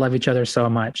they love each other so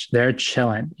much. They're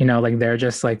chilling, like they're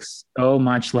just like so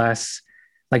much less,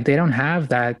 like they don't have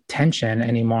that tension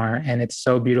anymore. And it's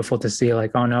so beautiful to see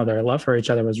like, oh no, their love for each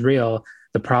other was real.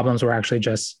 The problems were actually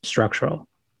just structural.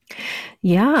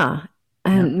 Yeah.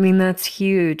 I mean, that's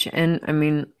huge. And I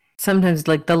mean, sometimes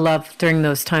like the love during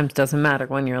those times doesn't matter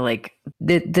when you're like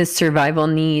the survival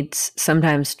needs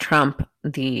sometimes trump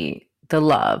the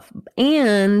love.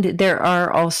 And there are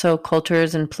also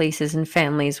cultures and places and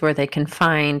families where they can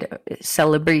find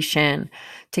celebration,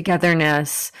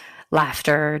 togetherness,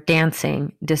 laughter,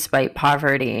 dancing despite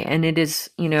poverty. And it is,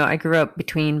 I grew up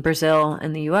between Brazil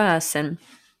and the US, and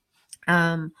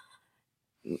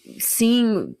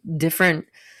seeing different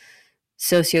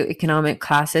socioeconomic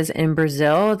classes in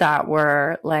Brazil that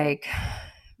were like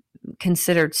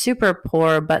considered super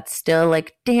poor, but still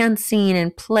like dancing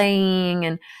and playing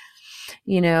and,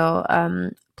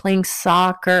 playing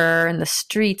soccer in the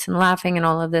streets and laughing and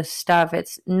all of this stuff.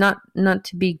 It's not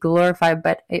to be glorified,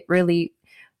 but it really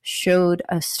showed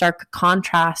a stark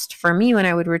contrast for me when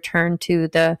I would return to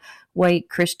the white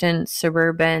Christian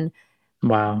suburban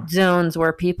zones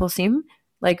where people seem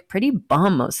like pretty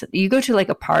bum. You go to like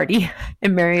a party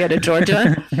in Marietta,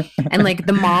 Georgia, and like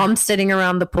the moms sitting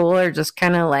around the pool are just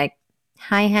kind of like,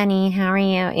 hi, honey, how are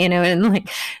you? And like,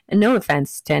 and no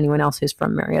offense to anyone else who's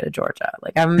from Marietta, Georgia.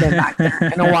 Like I haven't been back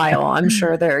there in a while. I'm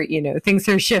sure there, things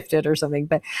are shifted or something,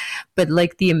 but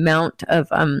like the amount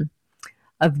of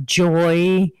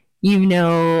joy,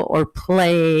 or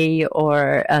play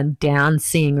or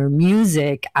dancing or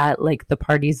music at like the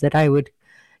parties that I would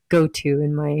go to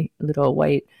in my little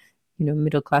white,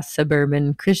 middle-class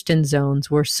suburban Christian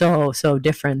zones were so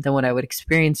different than what I would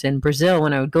experience in Brazil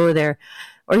when I would go there,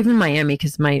 or even Miami,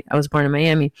 because I was born in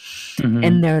Miami. Mm-hmm.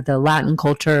 And there the Latin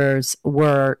cultures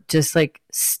were just like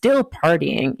still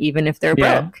partying, even if they're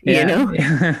broke, you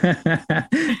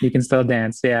can still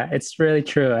dance. Yeah, it's really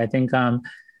true. I think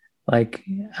like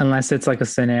unless it's like a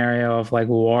scenario of like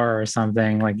war or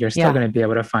something, like you're still going to be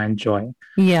able to find joy.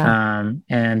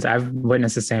 And I've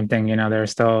witnessed the same thing. There are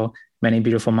still many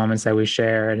beautiful moments that we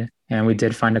shared, and we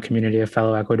did find a community of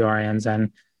fellow Ecuadorians,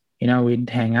 and we'd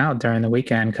hang out during the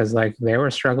weekend because like they were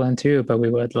struggling too, but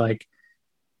we would like,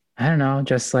 I don't know,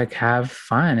 just like have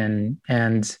fun,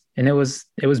 and it was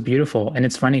beautiful. And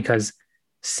it's funny because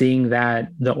seeing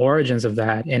that the origins of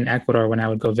that in Ecuador when I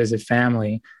would go visit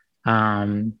family,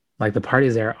 like the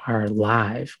parties there are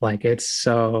live. Like it's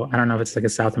so, I don't know if it's like a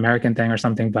South American thing or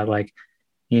something, but like,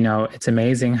 it's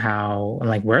amazing how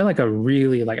like we're like a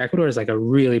really like Ecuador is like a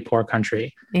really poor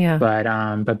country. Yeah.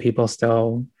 But people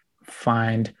still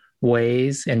find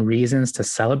ways and reasons to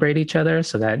celebrate each other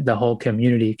so that the whole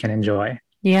community can enjoy.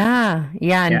 Yeah.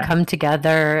 And come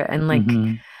together and like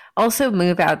also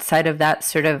move outside of that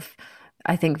sort of,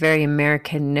 I think, very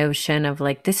American notion of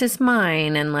like, this is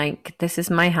mine and like, this is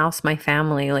my house, my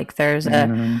family. Like there's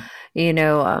a,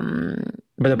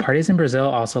 But the parties in Brazil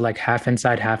also like half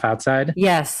inside, half outside.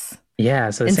 Yes. Yeah.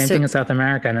 So the same thing in South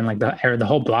America. And then like the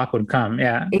whole block would come.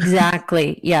 Yeah.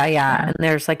 Exactly. Yeah. And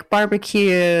there's like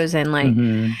barbecues and like,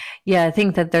 I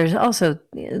think that there's also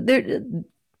the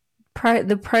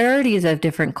priorities of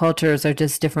different cultures are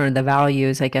just different. The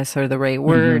values, I guess, are the right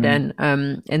word.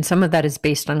 And some of that is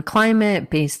based on climate,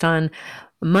 based on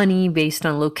money, based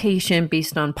on location,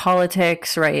 based on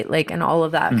politics, right? Like, and all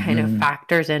of that kind of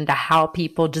factors into how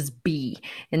people just be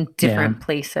in different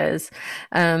places.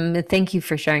 Thank you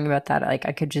for sharing about that. Like,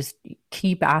 I could just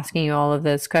keep asking you all of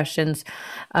those questions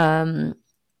all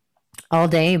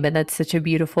day, but that's such a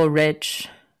beautiful, rich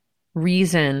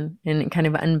reason and kind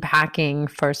of unpacking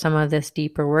for some of this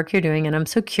deeper work you're doing. And I'm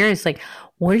so curious, like,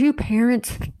 what do your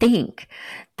parents think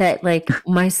that like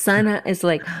my son is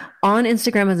like on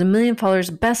Instagram, has 1 million followers,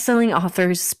 best-selling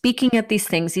author, speaking at these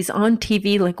things, he's on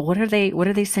TV, like what are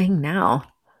they saying now?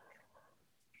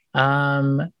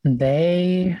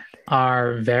 They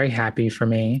are very happy for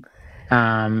me.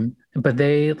 But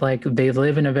they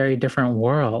live in a very different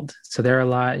world. So they're a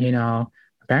lot,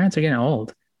 parents are getting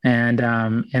old. And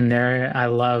they're, I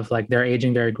love, like, they're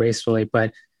aging very gracefully,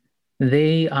 but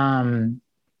they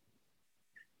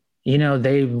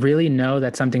they really know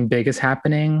that something big is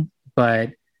happening,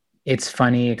 but it's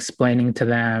funny explaining to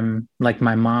them, like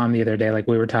my mom the other day, like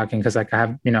we were talking, because like I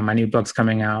have, my new book's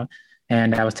coming out.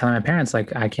 And I was telling my parents,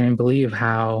 like, I can't even believe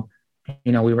how,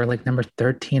 we were like number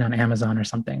 13 on Amazon or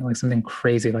something, like something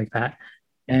crazy like that.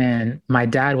 And my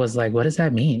dad was like, what does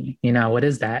that mean? What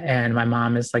is that? And my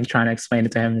mom is like trying to explain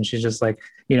it to him. And she's just like,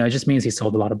 it just means he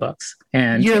sold a lot of books.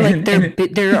 And you're like,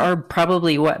 there are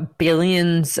probably what,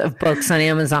 billions of books on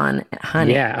Amazon,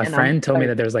 honey. Yeah. A friend told me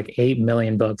that there's like 8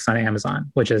 million books on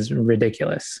Amazon, which is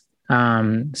ridiculous.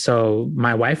 So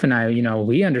my wife and I,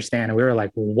 we understand. We were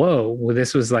like, whoa,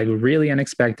 this was like really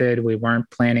unexpected. We weren't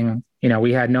planning,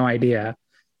 we had no idea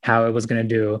how it was going to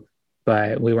do,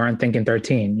 but we weren't thinking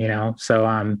 13,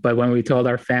 So, but when we told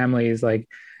our families, like,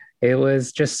 it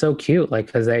was just so cute, like,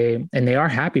 because they are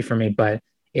happy for me, but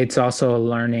it's also a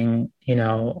learning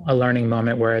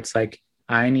moment where it's like,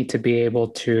 I need to be able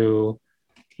to,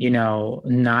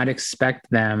 not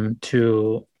expect them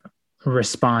to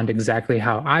respond exactly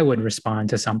how I would respond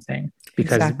to something,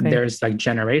 because there's like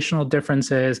generational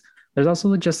differences. There's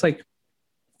also just like,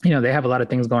 they have a lot of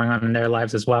things going on in their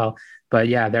lives as well. But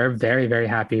yeah, they're very, very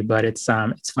happy. But it's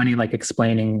funny, like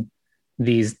explaining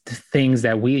these things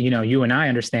that we, you and I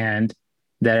understand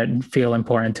that feel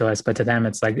important to us, but to them,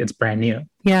 it's like, it's brand new.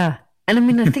 Yeah. And I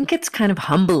mean, I think it's kind of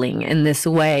humbling in this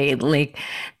way, like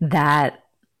that,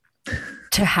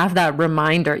 to have that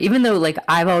reminder, even though like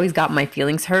I've always got my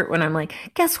feelings hurt when I'm like,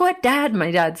 guess what, Dad? My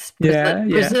dad's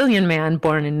Brazilian man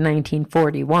born in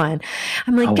 1941.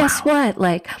 I'm like, guess what?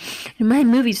 Like, my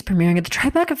movie's premiering at the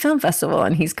Tribeca Film Festival.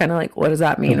 And he's kind of like, what does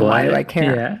that mean? Why do I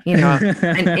care?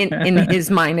 And in his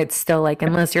mind, it's still like,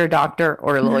 unless you're a doctor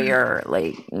or a lawyer,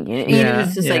 like,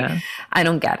 it's just like, I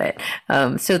don't get it.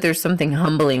 So there's something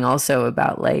humbling also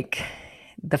about like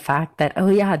the fact that,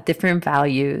 different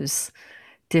values,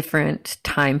 different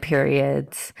time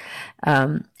periods,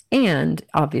 and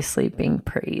obviously being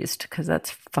praised, because that's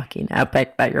fucking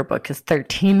epic that your book is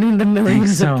 13 in the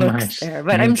millions of books there.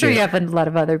 But I'm sure you have a lot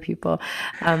of other people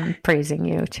praising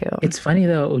you too. It's funny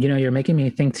though, you're making me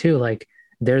think too, like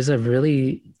there's a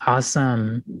really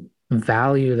awesome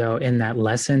value though in that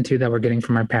lesson too that we're getting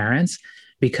from our parents,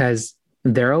 because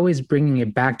they're always bringing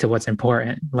it back to what's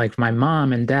important. Like my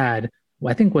mom and dad,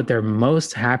 I think what they're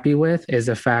most happy with is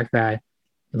the fact that,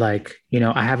 like,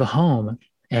 I have a home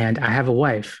and I have a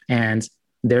wife, and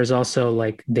there's also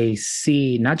like, they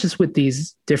see not just with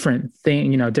these different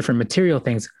things, different material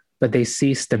things, but they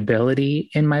see stability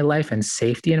in my life and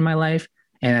safety in my life.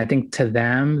 And I think to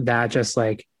them that just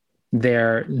like,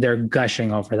 they're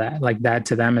gushing over that. Like that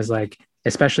to them is like,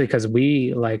 especially because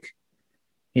we like,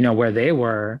 where they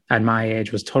were at my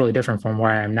age was totally different from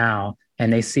where I am now.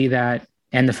 And they see that.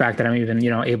 And the fact that I'm even,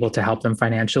 able to help them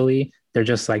financially, they're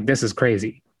just like, this is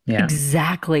crazy. Yeah,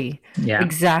 exactly. Yeah,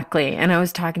 exactly. And I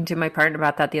was talking to my partner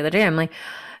about that the other day. I'm like,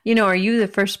 are you the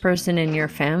first person in your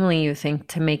family, you think,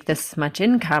 to make this much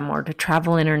income or to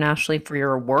travel internationally for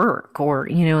your work or,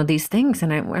 these things?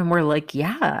 And we're like,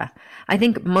 yeah. I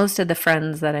think most of the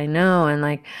friends that I know, and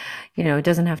like, it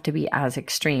doesn't have to be as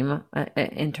extreme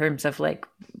in terms of like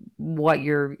what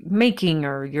you're making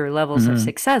or your levels of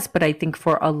success. But I think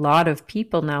for a lot of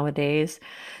people nowadays,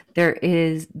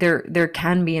 there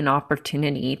can be an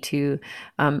opportunity to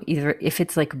either, if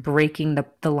it's like breaking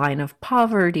the line of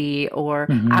poverty or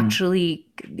actually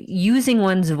using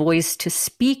one's voice to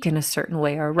speak in a certain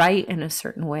way or write in a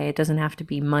certain way. It doesn't have to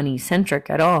be money centric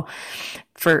at all.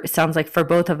 It sounds like for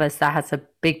both of us, that has a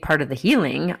big part of the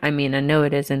healing. I mean, I know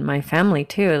it is in my family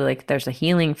too. Like there's a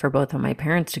healing for both of my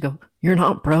parents to go, you're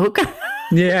not broke.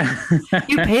 Yeah.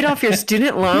 You paid off your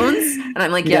student loans? And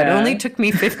I'm like, yeah, it only took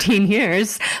me 15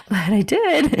 years, but I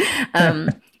did.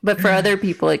 But for other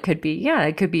people, it could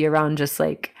be around just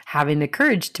like having the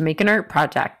courage to make an art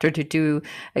project or to do,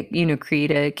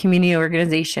 create a community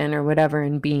organization or whatever,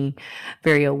 and being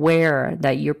very aware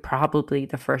that you're probably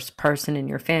the first person in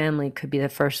your family, could be the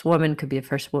first woman, could be the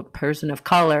first person of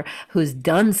color who's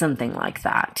done something like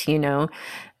that,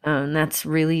 it's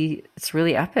really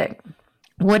epic.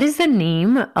 What is the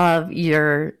name of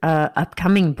your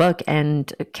upcoming book,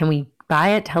 and can we buy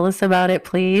it? Tell us about it,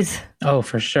 please. Oh,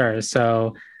 for sure.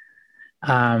 So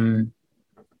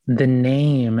the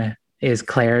name is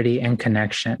Clarity and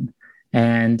Connection.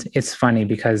 And it's funny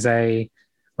because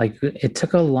it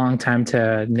took a long time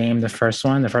to name the first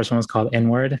one. The first one was called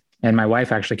Inward. And my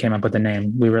wife actually came up with the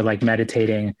name. We were like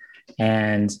meditating,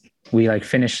 and we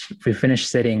finished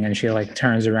sitting, and she like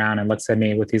turns around and looks at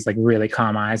me with these like really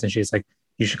calm eyes. And she's like,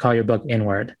 you should call your book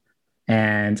Inward.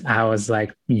 And I was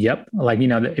like, yep. Like,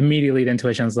 immediately the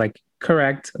intuition was like,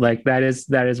 correct. Like that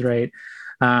is right.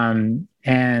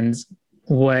 And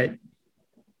what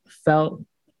felt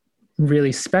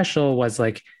really special was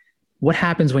like, what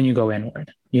happens when you go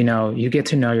inward? You get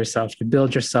to know yourself, you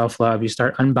build your self-love, you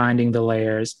start unbinding the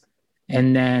layers,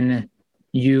 and then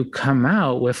you come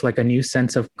out with like a new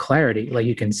sense of clarity. Like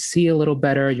you can see a little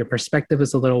better, your perspective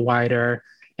is a little wider,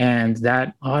 and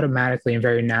that automatically and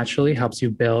very naturally helps you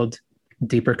build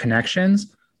deeper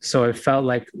connections. So it felt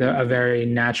like a very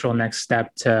natural next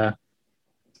step to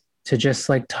just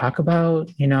like talk about,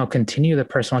 continue the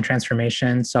personal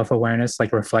transformation, self-awareness,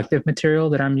 like reflective material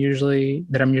that I'm usually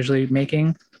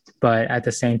making. But at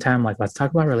the same time, like, let's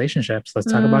talk about relationships.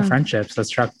 Let's talk about friendships.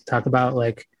 Let's talk about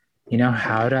like,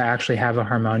 how to actually have a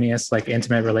harmonious, like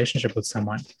intimate relationship with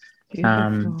someone.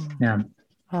 Yeah.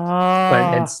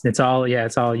 But it's all,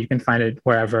 you can find it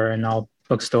wherever in all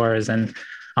bookstores and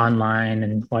online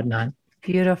and whatnot.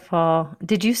 Beautiful.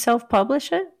 Did you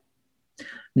self-publish it?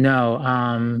 No,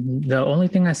 the only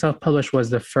thing I self-published was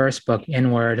the first book,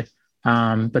 Inward.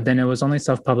 But then it was only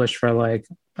self-published for like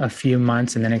a few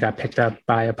months, and then it got picked up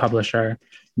by a publisher.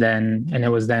 And it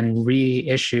was then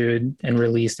reissued and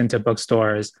released into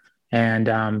bookstores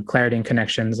and Clarity and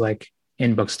Connections, like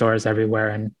in bookstores everywhere,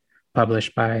 and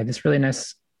published by this really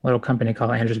nice little company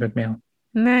called Andrews McMeel.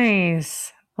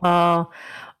 Nice. Well,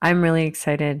 I'm really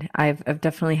excited. I've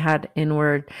definitely had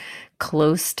Inward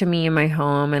close to me in my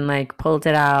home and like pulled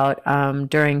it out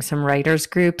during some writers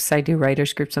groups. I do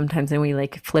writers groups sometimes, and we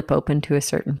like flip open to a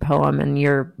certain poem, and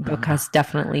your book has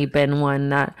definitely been one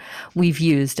that we've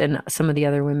used, and some of the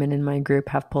other women in my group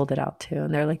have pulled it out too,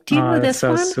 and they're like, do you know this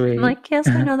one? Sweet. I'm like, yes,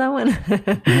 I know that one.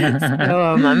 So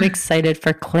I'm excited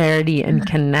for Clarity and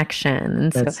Connection.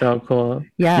 That's so cool.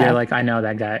 Yeah. You're like, I know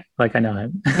that guy. Like, I know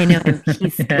him. I know him.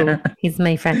 He's cool. He's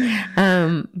my friend.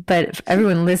 But for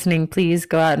everyone listening, please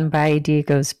go out and buy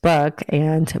Diego's book,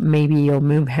 and maybe you'll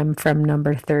move him from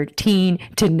number 13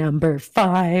 to number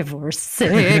 5 or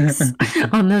 6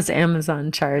 on those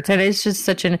Amazon charts. And it's just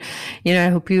such an, I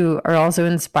hope you are also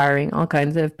inspiring all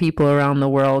kinds of people around the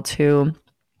world who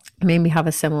maybe have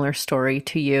a similar story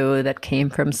to you, that came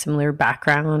from similar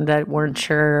background, that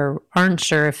aren't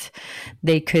sure if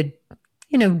they could,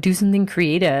 do something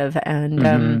creative.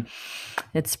 And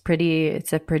it's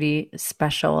a pretty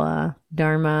special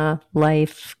Dharma,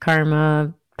 life,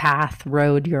 karma path,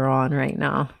 road you're on right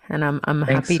now. And I'm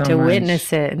happy to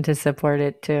witness it and to support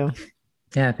it too.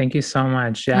 Yeah, thank you so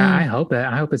much. Yeah, I hope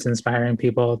it's inspiring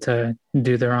people to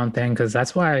do their own thing, because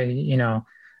that's why,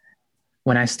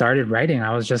 when I started writing,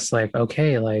 I was just like,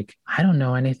 okay, like, I don't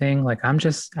know anything. Like,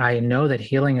 I know that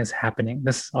healing is happening.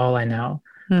 This is all I know.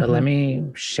 But let me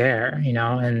share,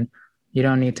 and you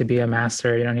don't need to be a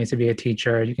master. You don't need to be a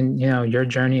teacher. You can, your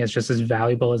journey is just as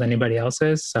valuable as anybody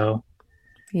else's. So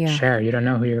share. You don't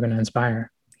know who you're going to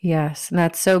inspire. Yes. And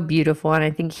that's so beautiful. And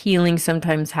I think healing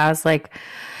sometimes has like,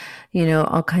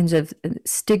 all kinds of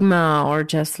stigma, or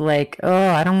just like, oh,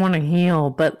 I don't want to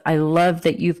heal. But I love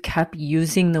that you've kept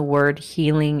using the word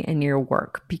healing in your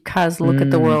work, because look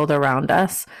at the world around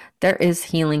us. There is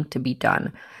healing to be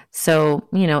done. So,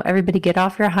 everybody get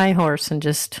off your high horse and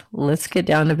just let's get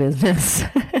down to business.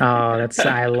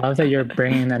 I love that you're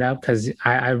bringing that up, because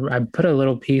I put a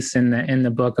little piece in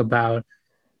the book about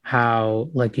how,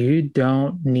 like, you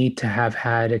don't need to have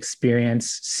had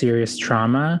experienced serious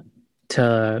trauma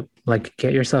to like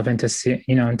get yourself into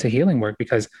healing work,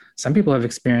 because some people have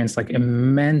experienced like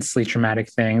immensely traumatic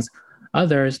things,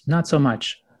 others not so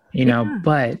much,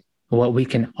 but what we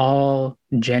can all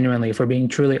genuinely, if we're being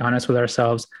truly honest with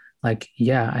ourselves, like,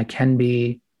 yeah, I can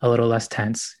be a little less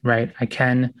tense, right? I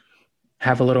can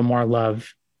have a little more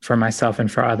love for myself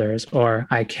and for others, or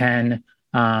I can,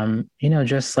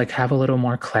 just like have a little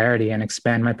more clarity and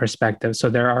expand my perspective. So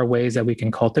there are ways that we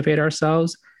can cultivate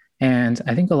ourselves. And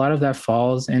I think a lot of that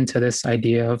falls into this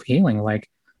idea of healing. Like,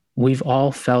 we've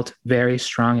all felt very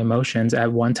strong emotions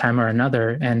at one time or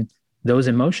another. And those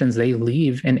emotions, they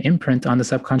leave an imprint on the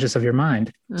subconscious of your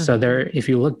mind. So if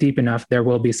you look deep enough, there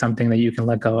will be something that you can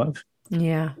let go of.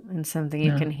 Yeah. And something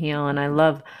you can heal. And I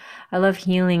love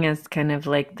healing as kind of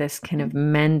like this kind of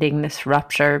mending this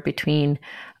rupture between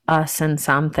us and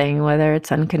something, whether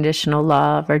it's unconditional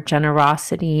love or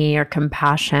generosity or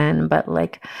compassion. But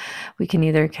like, we can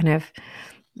either kind of,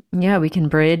 we can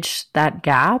bridge that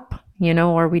gap,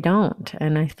 or we don't.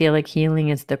 And I feel like healing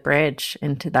is the bridge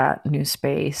into that new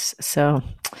space. So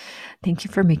thank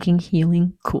you for making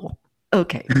healing cool.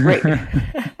 Okay, great.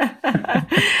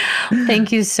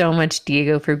 Thank you so much,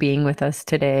 Diego, for being with us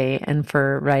today and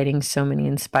for writing so many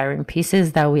inspiring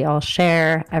pieces that we all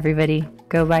share. Everybody,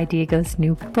 go buy Diego's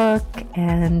new book,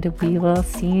 and we will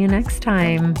see you next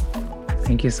time.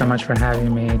 Thank you so much for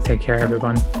having me. Take care,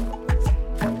 everyone.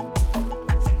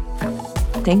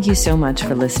 Thank you so much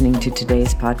for listening to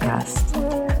today's podcast.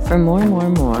 For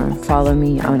more, follow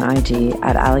me on IG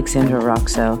at Alexandra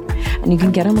Roxo, and you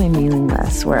can get on my mailing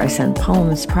list where I send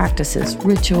poems, practices,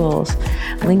 rituals,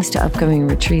 links to upcoming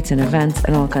retreats and events,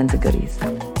 and all kinds of goodies.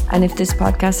 And if this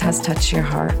podcast has touched your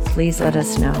heart, please let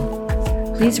us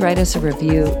know. Please write us a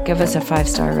review, give us a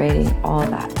 5-star rating, all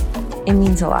of that. It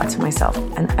means a lot to myself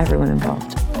and everyone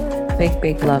involved. Big,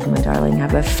 big love, my darling.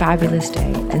 Have a fabulous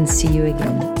day and see you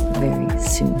again very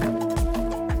soon.